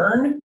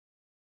intern.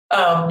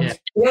 The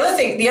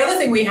other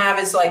thing we have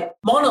is like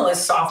monolith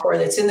software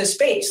that's in the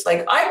space.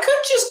 Like I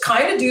could just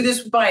kind of do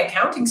this with my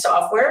accounting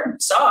software.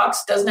 It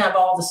sucks, doesn't have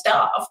all the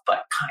stuff,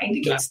 but kind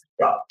of gets the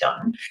job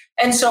done.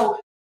 And so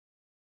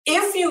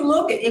if you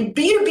look at in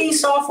B2B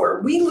software,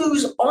 we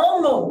lose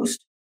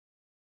almost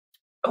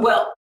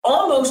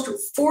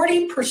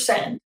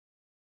 40%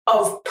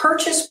 of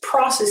purchase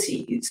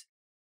processes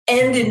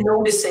end in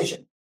no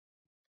decision.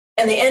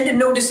 And they end in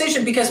no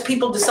decision because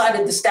people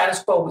decided the status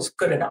quo was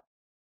good enough.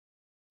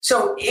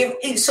 So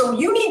so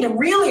you need to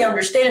really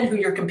understand who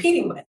you're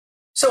competing with.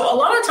 So a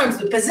lot of times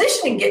the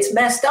positioning gets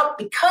messed up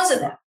because of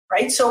that,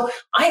 right? So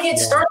I get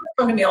startups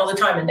come to me all the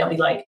time and they'll be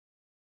like,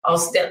 I'll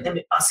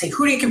say,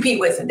 who do you compete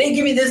with? And they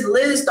give me this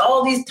list,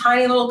 all these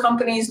tiny little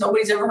companies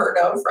nobody's ever heard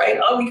of, right?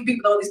 Oh, we compete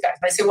with all these guys.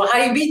 And I say, well, how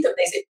do you beat them?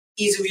 They say,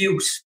 ease of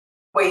use,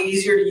 way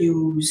easier to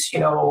use,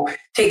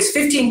 takes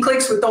 15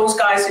 clicks with those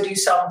guys to do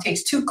something,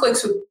 takes 2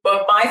 clicks with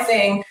my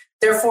thing.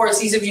 Therefore,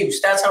 it's ease of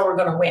use. That's how we're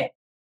going to win.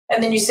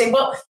 And then you say,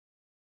 well,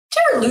 did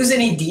you ever lose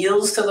any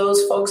deals to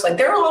those folks? Like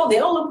they all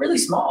look really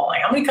small.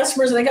 Like how many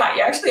customers have they got?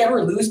 You actually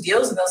ever lose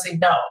deals? And they'll say,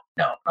 no.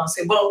 And I'll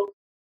say, well,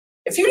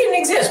 if you didn't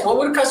exist, what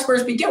would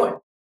customers be doing?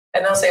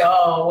 And they'll say,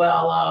 oh,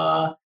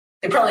 well,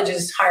 they probably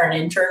just hire an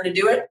intern to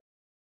do it.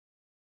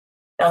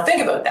 Now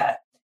think about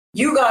that.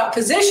 You got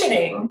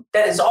positioning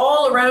that is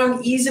all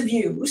around ease of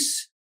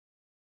use.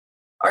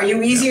 Are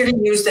you easier to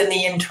use than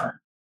the intern?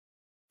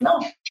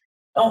 No,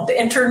 the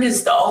intern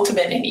is the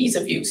ultimate in ease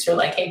of use. You're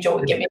like, hey,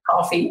 Joey, give me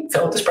coffee,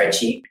 fill out the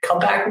spreadsheet, come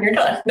back when you're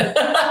done.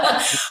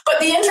 But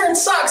the intern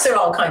sucks at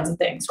all kinds of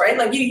things, right?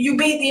 Like you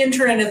beat the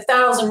intern in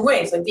 1,000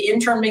 ways. Like the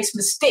intern makes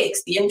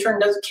mistakes. The intern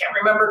can't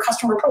remember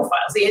customer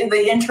profiles. The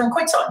intern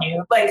quits on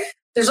you. Like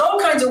there's all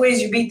kinds of ways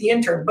you beat the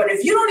intern. But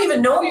if you don't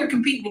even know you're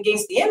competing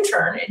against the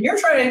intern and you're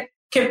trying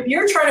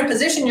to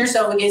position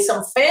yourself against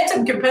some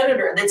phantom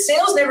competitor that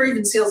sales never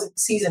even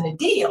sees in a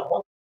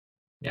deal,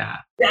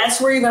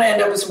 that's where you're going to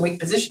end up with some weak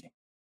positioning.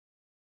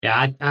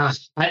 Yeah,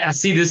 I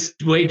see this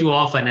way too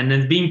often. And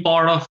then being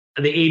part of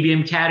the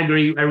ABM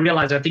category, I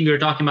realized, I think we were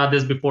talking about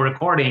this before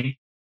recording,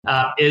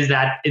 is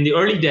that in the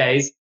early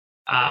days,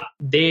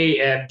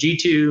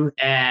 G2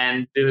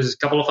 and there was a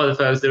couple of other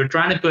folks, they were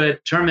trying to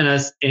put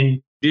Terminus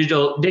in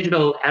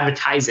digital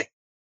advertising.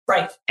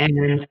 Right.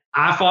 And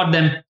I fought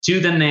them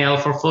tooth and nail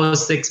for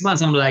first 6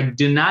 months. I'm like,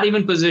 do not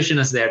even position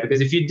us there,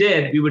 because if you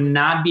did, we would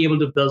not be able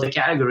to build a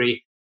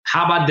category.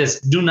 How about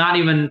this?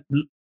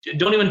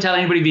 Don't even tell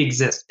anybody we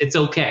exist. It's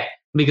okay,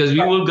 because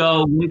we will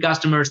go win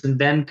customers and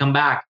then come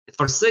back.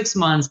 For 6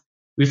 months,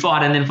 we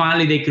fought, and then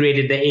finally they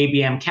created the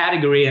ABM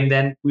category, and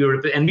then we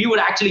would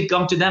actually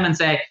come to them and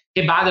say,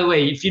 hey, by the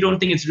way, if you don't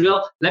think it's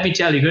real, let me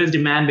tell you, here's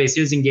demand base,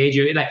 here's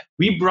Engagio. Like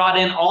we brought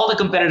in all the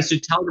competitors to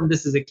tell them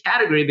this is a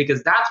category,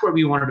 because that's where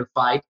we wanted to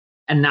fight,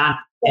 and not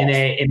in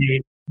a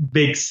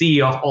big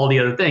sea of all the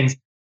other things.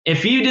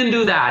 If you didn't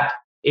do that,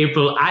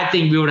 April, I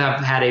think we would have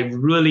had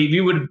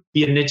we would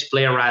be a niche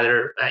player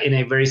rather in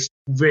a very,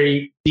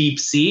 very deep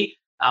sea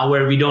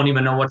where we don't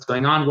even know what's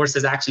going on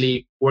versus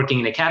actually working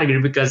in a category,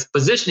 because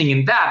positioning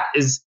in that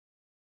is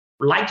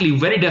likely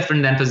very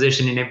different than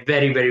position in a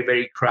very, very,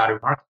 very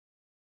crowded market.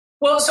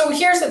 Well, so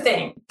here's the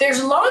thing.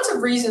 There's lots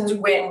of reasons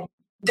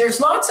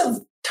there's lots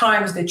of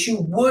times that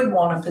you would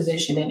want to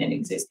position in an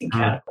existing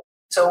category.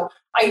 So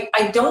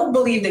I don't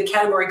believe that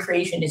category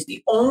creation is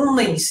the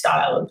only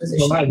style of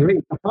positioning. Well, I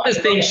agree. The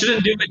hardest thing,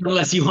 shouldn't do it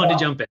unless you want to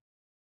jump in.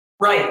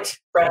 Right.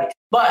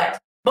 But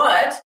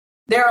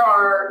there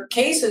are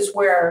cases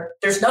where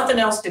there's nothing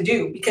else to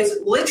do, because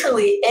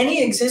literally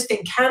any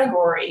existing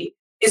category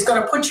is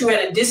going to put you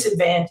at a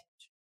disadvantage.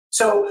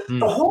 So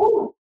the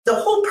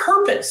whole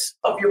purpose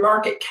of your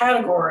market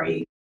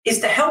category is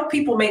to help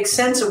people make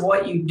sense of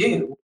what you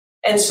do.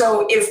 And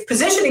so if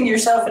positioning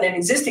yourself in an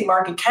existing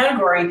market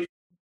category,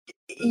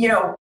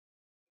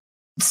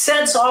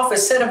 sets off a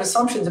set of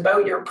assumptions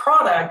about your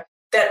product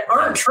that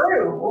aren't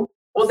true,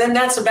 well, then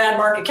that's a bad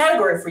market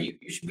category for you.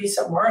 You should be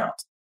somewhere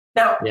else.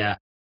 Now,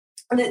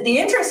 the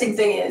interesting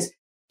thing is,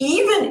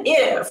 even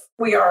if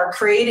we are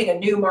creating a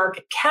new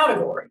market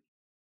category,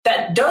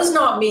 that does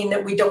not mean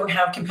that we don't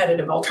have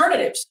competitive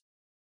alternatives.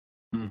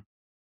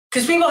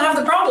 Because people have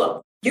the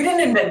problem. You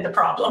didn't invent the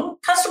problem.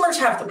 Customers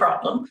have the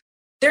problem.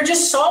 They're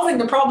just solving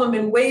the problem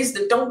in ways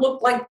that don't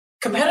look like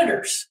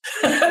competitors.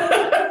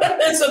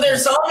 And so they're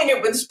solving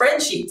it with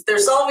spreadsheets. They're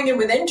solving it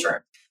with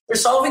interns. They're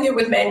solving it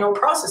with manual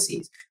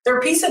processes.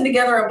 They're piecing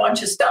together a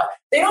bunch of stuff.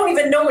 They don't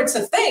even know it's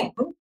a thing.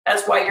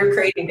 That's why you're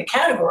creating the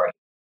category.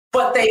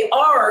 But they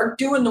are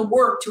doing the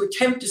work to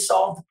attempt to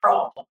solve the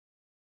problem.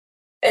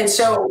 And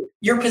so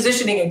you're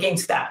positioning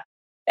against that.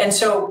 And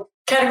so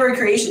category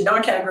creation,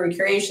 non-category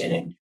creation,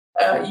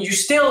 and you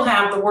still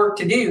have the work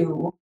to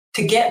do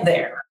to get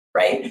there,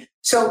 right?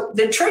 So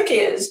the trick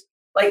is,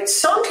 like,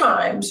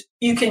 sometimes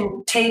you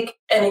can take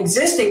an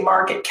existing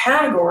market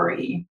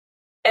category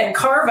and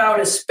carve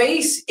out a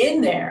space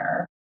in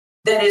there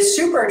that is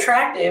super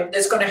attractive,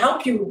 that's going to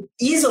help you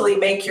easily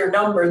make your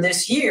number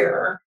this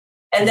year.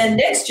 And then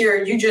next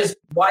year, you just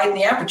widen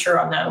the aperture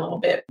on that a little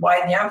bit,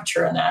 widen the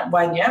aperture on that,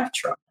 widen the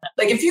aperture on that.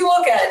 Like, if you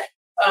look at,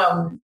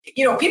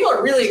 people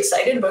are really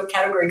excited about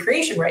category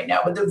creation right now,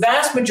 but the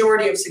vast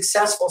majority of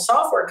successful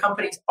software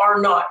companies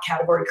are not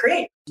category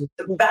creators.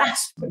 The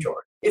vast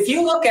majority. If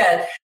you look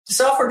at the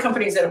software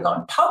companies that have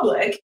gone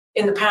public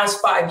in the past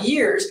 5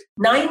 years,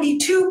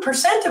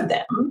 92% of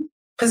them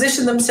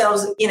position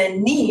themselves in a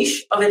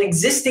niche of an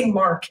existing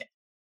market.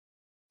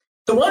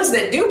 The ones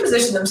that do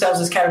position themselves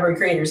as category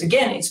creators,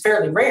 again, it's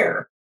fairly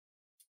rare,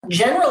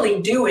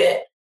 generally do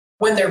it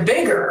when they're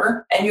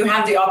bigger and you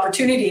have the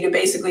opportunity to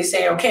basically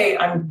say, okay,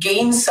 I'm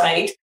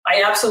Gainsight.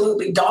 I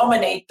absolutely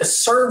dominate the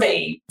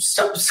survey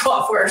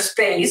software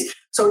space.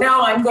 So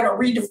now I'm going to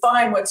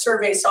redefine what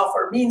survey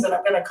software means, and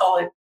I'm going to call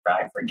it,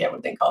 I forget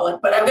what they call it,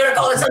 but I'm going to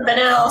call it something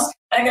else.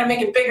 And I'm going to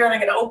make it bigger, and I'm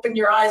going to open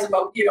your eyes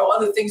about,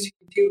 other things you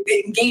can do,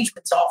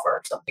 engagement software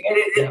or something.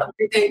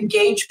 To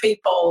engage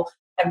people.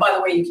 And by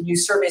the way, you can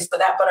use surveys for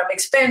that, but I'm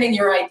expanding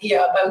your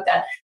idea about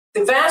that.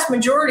 The vast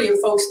majority of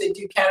folks that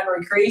do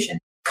category creation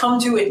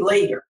come to it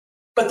later.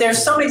 But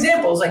there's some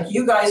examples, like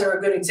you guys are a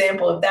good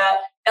example of that.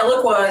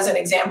 Eloqua is an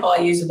example I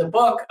use in the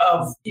book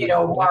of,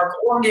 Mark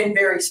Organ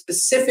very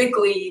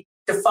specifically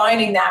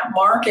defining that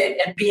market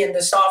and being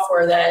the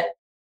software that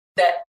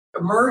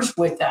emerged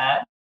with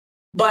that.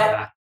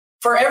 But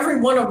for every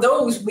one of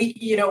those,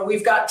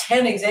 we've got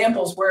 10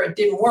 examples where it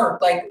didn't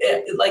work.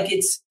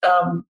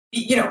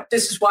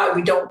 This is why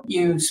we don't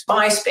use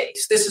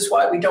MySpace. This is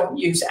why we don't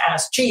use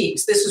Ask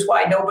Jeeves. This is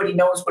why nobody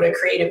knows what a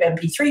creative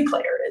MP3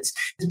 player is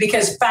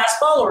because fast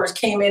followers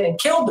came in and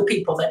killed the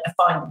people that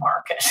define the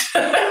market.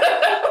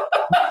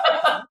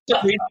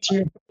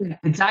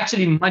 It's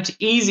actually much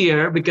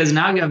easier because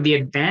now you have the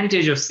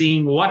advantage of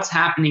seeing what's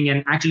happening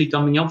and actually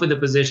coming up with a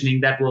positioning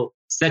that will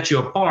set you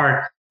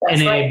apart. That's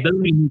in a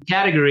building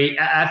category.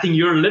 I think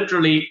you're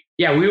literally,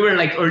 we were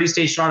like early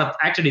stage startup,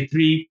 actually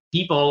 3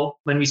 people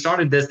when we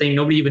started this thing,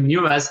 nobody even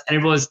knew us. And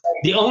it was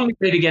the only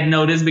way to get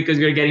noticed because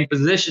we were getting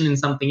positioned in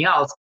something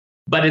else.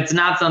 But it's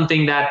not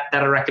something that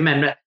I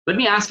recommend. But let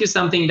me ask you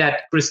something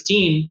that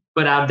Christine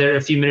put out there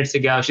a few minutes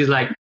ago. She's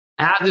like,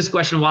 I asked this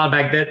question a while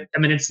back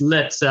it's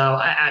lit.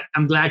 So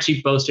I'm glad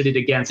she posted it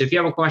again. So if you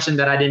have a question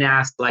that I didn't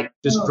ask,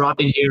 just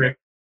drop in here.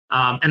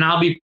 And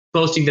I'll be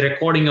posting the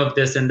recording of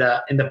this in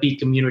the Peak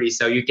community,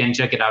 so you can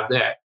check it out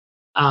there.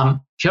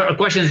 Her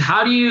question is,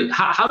 how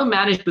to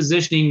manage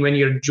positioning when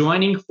you're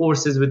joining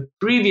forces with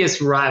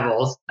previous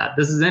rivals?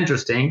 This is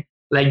interesting,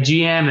 like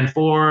GM and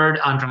Ford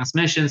on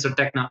transmissions or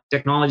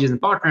technologies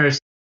and partners.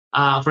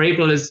 For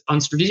April is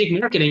on strategic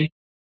marketing,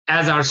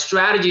 as our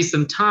strategies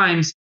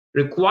sometimes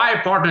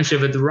require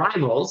partnership with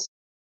rivals.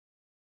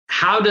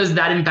 How does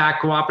that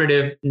impact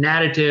cooperative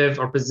narrative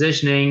or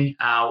positioning?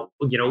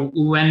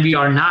 When we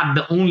are not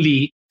the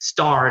only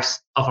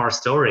stars of our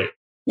story.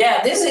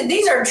 Yeah,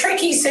 these are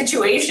tricky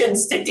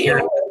situations to deal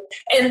with.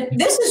 And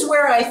this is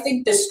where I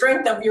think the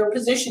strength of your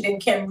positioning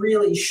can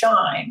really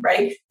shine,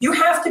 right? You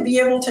have to be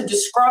able to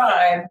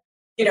describe,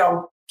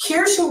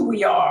 here's who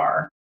we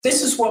are.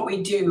 This is what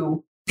we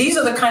do. These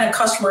are the kind of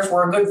customers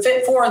we're a good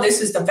fit for.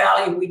 This is the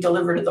value we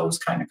deliver to those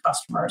kind of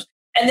customers.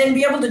 And then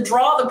be able to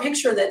draw the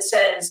picture that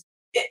says,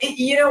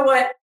 you know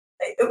what,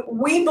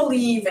 we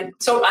believe in.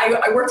 So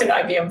I worked at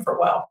IBM for a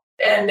while.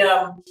 And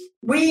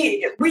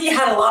we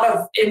had a lot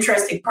of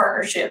interesting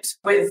partnerships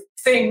with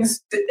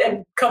things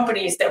and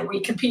companies that we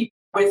compete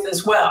with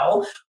as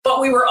well.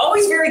 But we were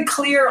always very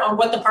clear on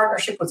what the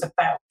partnership was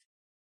about.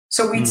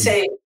 So we'd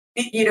say,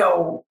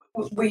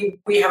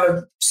 we have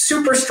a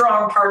super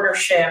strong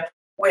partnership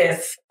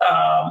with,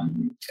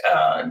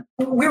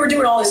 we were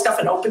doing all this stuff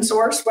in open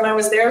source when I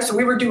was there. So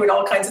we were doing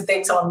all kinds of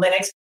things on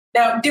Linux.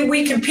 Now, do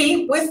we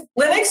compete with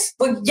Linux?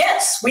 Well,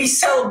 yes, we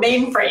sell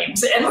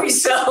mainframes and we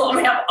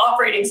have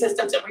operating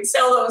systems and we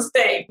sell those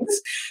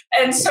things.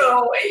 And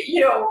so,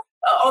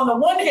 on the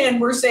one hand,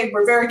 we're saying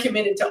we're very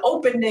committed to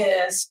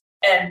openness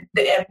and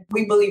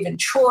we believe in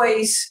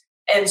choice.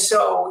 And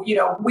so,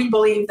 we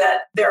believe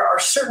that there are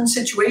certain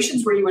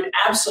situations where you would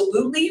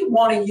absolutely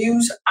want to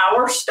use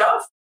our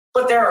stuff,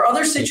 but there are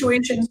other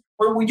situations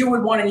where you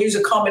would want to use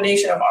a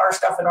combination of our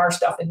stuff,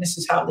 and this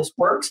is how this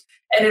works.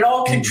 And it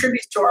all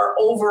contributes to our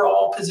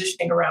overall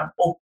positioning around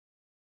open.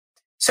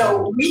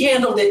 So we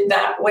handled it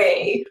that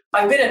way.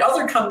 I've been at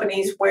other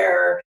companies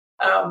where,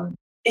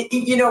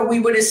 we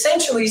would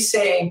essentially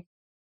say,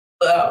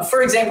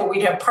 for example,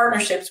 we'd have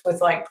partnerships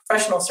with like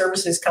professional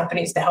services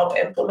companies to help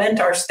implement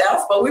our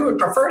stuff, but we would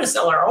prefer to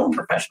sell our own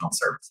professional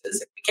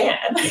services if we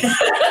can.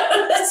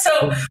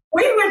 So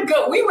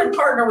we would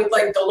partner with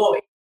like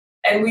Deloitte,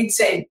 and we'd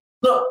say,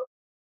 look,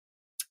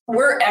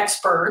 we're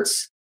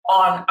experts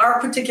on our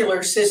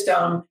particular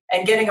system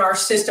and getting our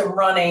system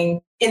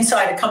running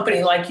inside a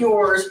company like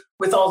yours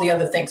with all the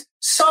other things.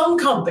 Some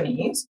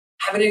companies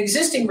have an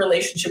existing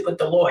relationship with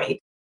Deloitte.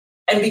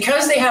 And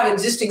because they have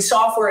existing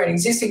software and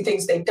existing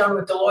things they've done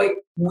with Deloitte,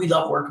 we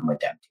love working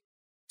with them.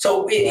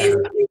 So if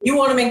you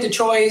want to make the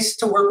choice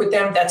to work with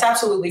them, that's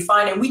absolutely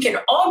fine. And we can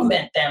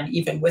augment them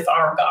even with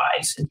our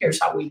guys. And here's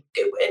how we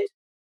do it.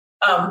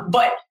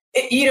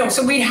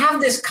 So we have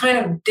this kind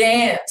of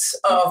dance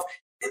of,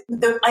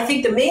 I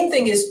think the main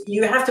thing is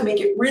you have to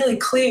make it really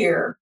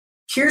clear,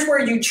 here's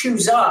where you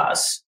choose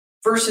us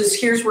versus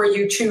here's where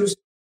you choose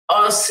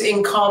us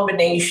in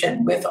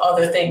combination with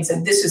other things.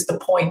 And this is the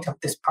point of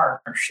this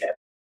partnership.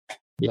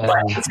 Yeah, but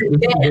it's a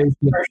dance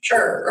for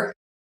sure.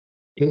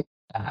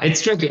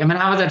 It's tricky. I mean,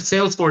 I was at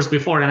Salesforce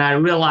before and I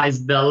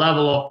realized the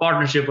level of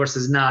partnership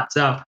versus not.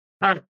 So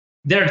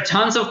there are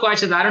tons of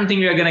questions. I don't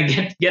think we're going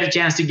to get a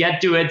chance to get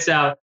to it.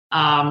 So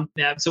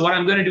so what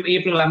I'm going to do,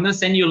 April, I'm going to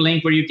send you a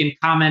link where you can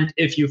comment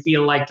if you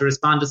feel like to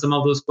respond to some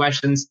of those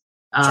questions.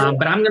 Sure.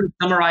 But I'm going to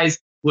summarize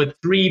with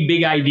 3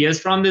 big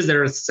ideas from this.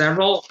 There are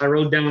several. I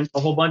wrote down a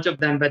whole bunch of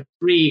them, but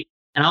 3.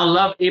 And I would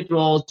love,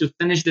 April, to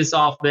finish this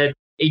off with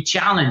a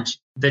challenge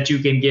that you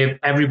can give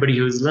everybody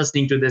who's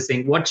listening to this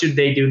thing. What should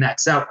they do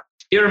next? So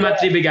here are my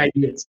 3 big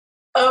ideas.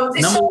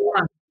 Number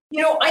 1.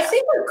 I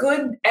think a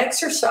good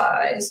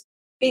exercise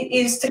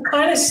is to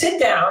kind of sit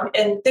down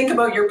and think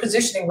about your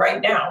positioning right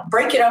now,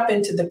 break it up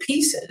into the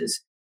pieces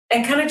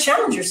and kind of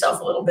challenge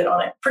yourself a little bit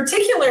on it.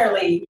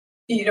 Particularly,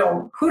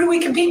 who do we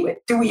compete with?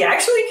 Do we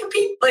actually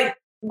compete? Like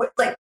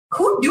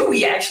who do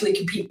we actually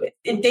compete with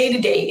in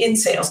day-to-day in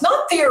sales?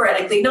 Not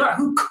theoretically, not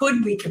who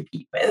could we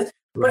compete with,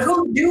 but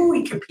who do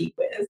we compete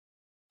with?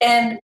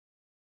 And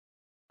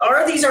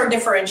are these our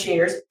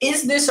differentiators?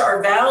 Is this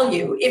our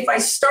value? If I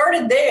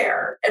started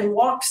there and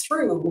walked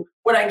through,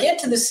 would I get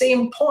to the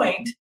same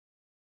point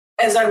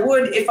as I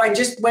would if I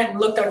just went and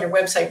looked on your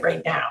website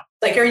right now?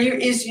 Like,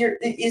 is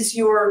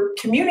your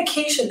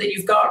communication that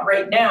you've got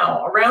right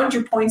now around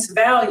your points of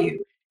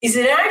value, is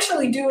it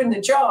actually doing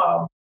the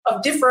job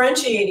of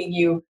differentiating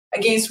you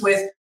against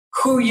with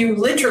who you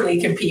literally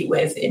compete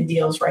with in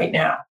deals right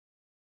now?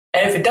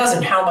 And if it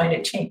doesn't, how might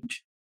it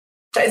change?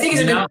 So I think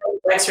it's a good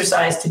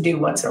exercise to do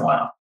once in a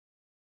while.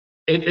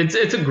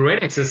 It's a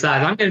great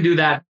exercise. I'm going to do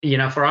that,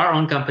 for our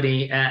own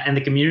company and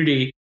the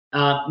community.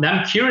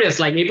 I'm curious,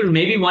 like April,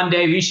 maybe one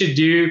day we should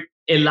do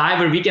a live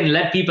where we can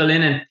let people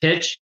in and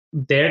pitch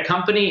their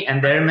company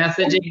and their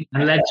messaging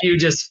and let you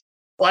just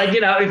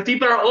if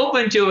people are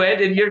open to it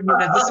and this is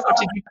what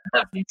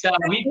you do.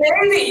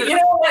 Maybe,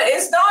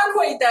 it's not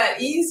quite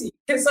that easy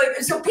because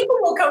so people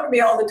will come to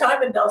me all the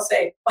time and they'll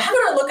say, well, how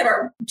about I look at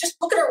our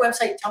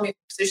website and tell me the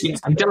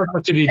positions. I'm telling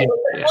what to do. Well,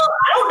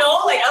 I don't know.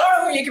 I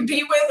don't know who you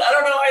compete with. I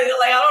don't know. I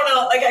don't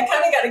know. I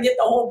kind of got to get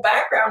the whole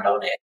background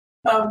on it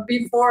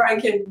before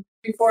I can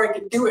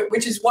do it,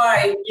 which is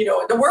why,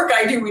 the work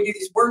I do, we do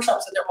these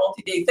workshops and they're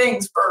multi-day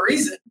things for a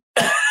reason.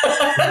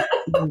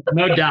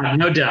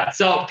 No doubt.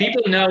 So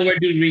people know where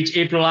to reach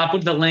April. I'll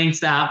put the links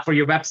for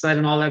your website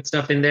and all that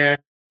stuff in there.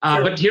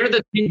 Sure. But here are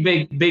the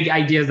 3 big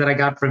ideas that I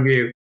got from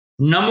you.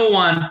 Number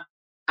 1,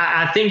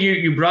 I think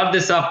you brought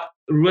this up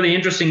really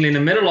interestingly in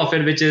the middle of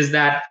it, which is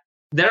that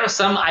there are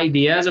some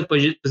ideas of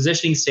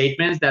positioning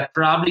statements that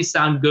probably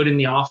sound good in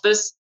the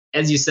office,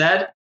 as you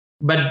said,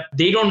 but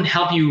they don't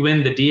help you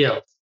win the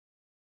deals.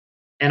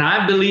 And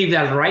I believe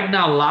that right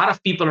now, a lot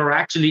of people are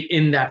actually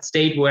in that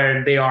state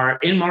where they are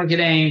in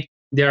marketing,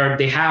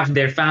 they have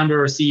their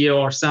founder or CEO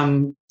or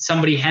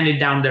somebody handed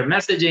down their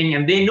messaging,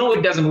 and they know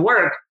it doesn't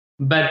work,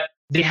 but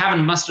they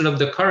haven't mustered up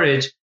the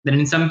courage that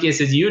in some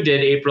cases you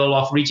did, April,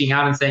 of reaching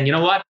out and saying, you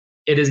know what,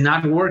 it is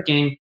not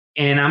working.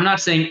 And I'm not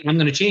saying I'm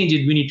going to change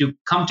it. We need to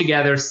come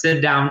together,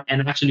 sit down,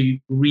 and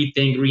actually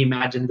rethink,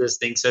 reimagine this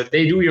thing. So if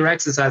they do your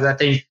exercise, I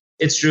think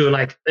it's true.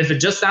 Like if it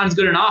just sounds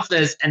good in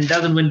office and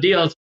doesn't win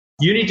deals,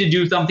 you need to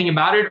do something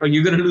about it, or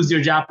you're going to lose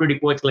your job pretty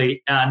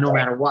quickly, no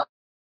matter what.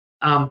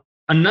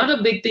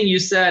 Another big thing you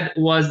said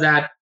was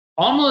that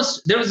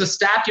there was a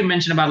stat you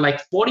mentioned about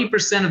like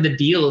 40% of the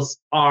deals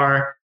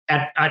are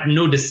at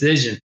no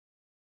decision.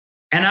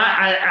 And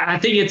I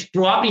think it's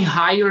probably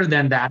higher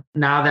than that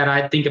now that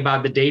I think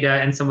about the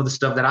data and some of the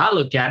stuff that I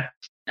look at.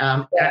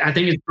 I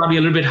think it's probably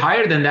a little bit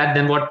higher than that,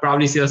 than what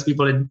probably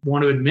salespeople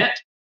want to admit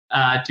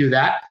to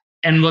that.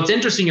 And what's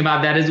interesting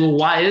about that is, well,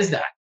 why is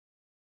that?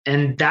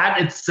 And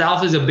that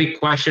itself is a big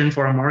question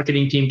for a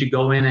marketing team to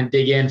go in and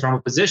dig in from a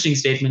positioning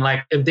statement.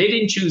 Like if they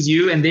didn't choose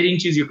you and they didn't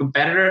choose your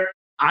competitor,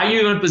 are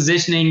you even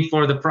positioning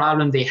for the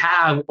problem they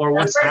have, or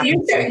what's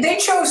happening? They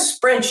chose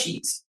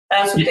spreadsheets.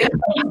 That's what they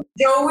chose.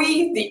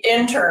 Joey, the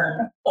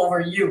intern, over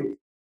you.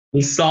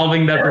 He's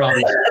solving that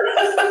problem.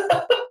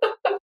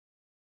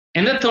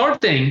 And the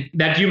third thing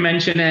that you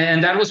mentioned,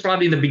 and that was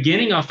probably the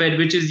beginning of it,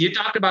 which is you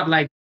talked about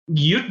like,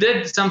 you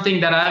did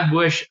something that I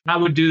wish I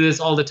would do this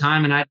all the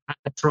time. And I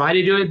try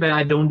to do it, but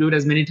I don't do it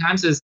as many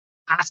times, is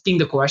asking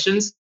the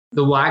questions,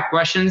 the why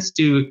questions,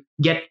 to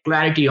get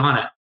clarity on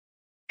it.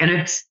 And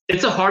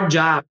it's a hard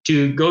job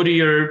to go to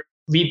your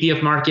VP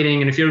of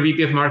marketing. And if you're a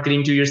VP of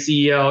marketing, to your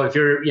CEO, if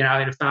you're,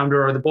 a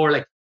founder or the board,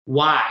 like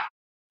why?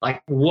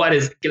 Like what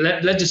is,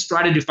 let's just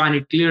try to define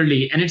it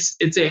clearly. And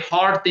it's a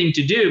hard thing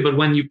to do, but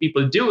when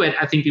people do it,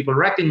 I think people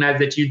recognize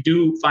that you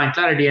do find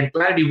clarity, and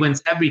clarity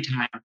wins every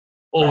time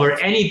over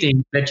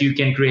anything that you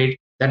can create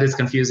that is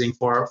confusing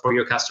for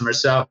your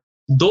customers. So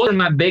those are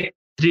my big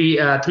three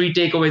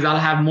takeaways. I'll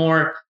have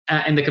more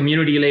in the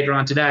community later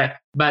on today.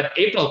 But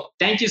April,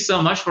 thank you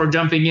so much for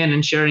jumping in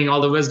and sharing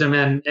all the wisdom.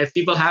 And if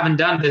people haven't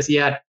done this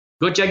yet,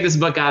 go check this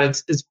book out.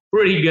 It's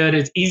pretty good.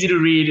 It's easy to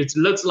read. It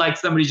looks like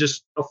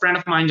a friend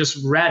of mine just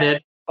read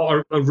it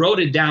or wrote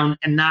it down,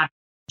 and not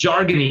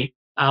jargony,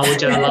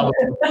 which I love.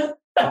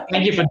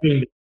 Thank you for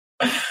doing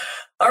this.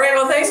 All right.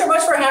 Well, thanks so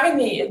much for having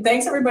me. And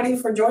thanks everybody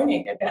for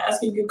joining and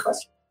asking good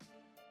questions.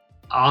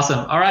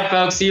 Awesome. All right,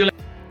 folks. See you later.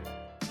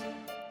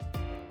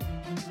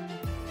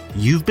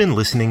 You've been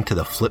listening to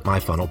the Flip My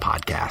Funnel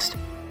podcast.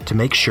 To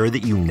make sure that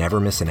you never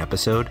miss an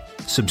episode,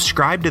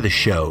 subscribe to the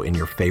show in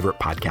your favorite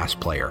podcast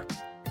player.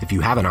 If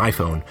you have an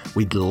iPhone,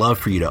 we'd love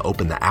for you to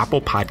open the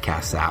Apple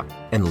Podcasts app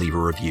and leave a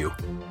review.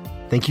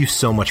 Thank you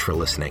so much for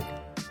listening.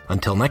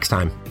 Until next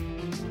time.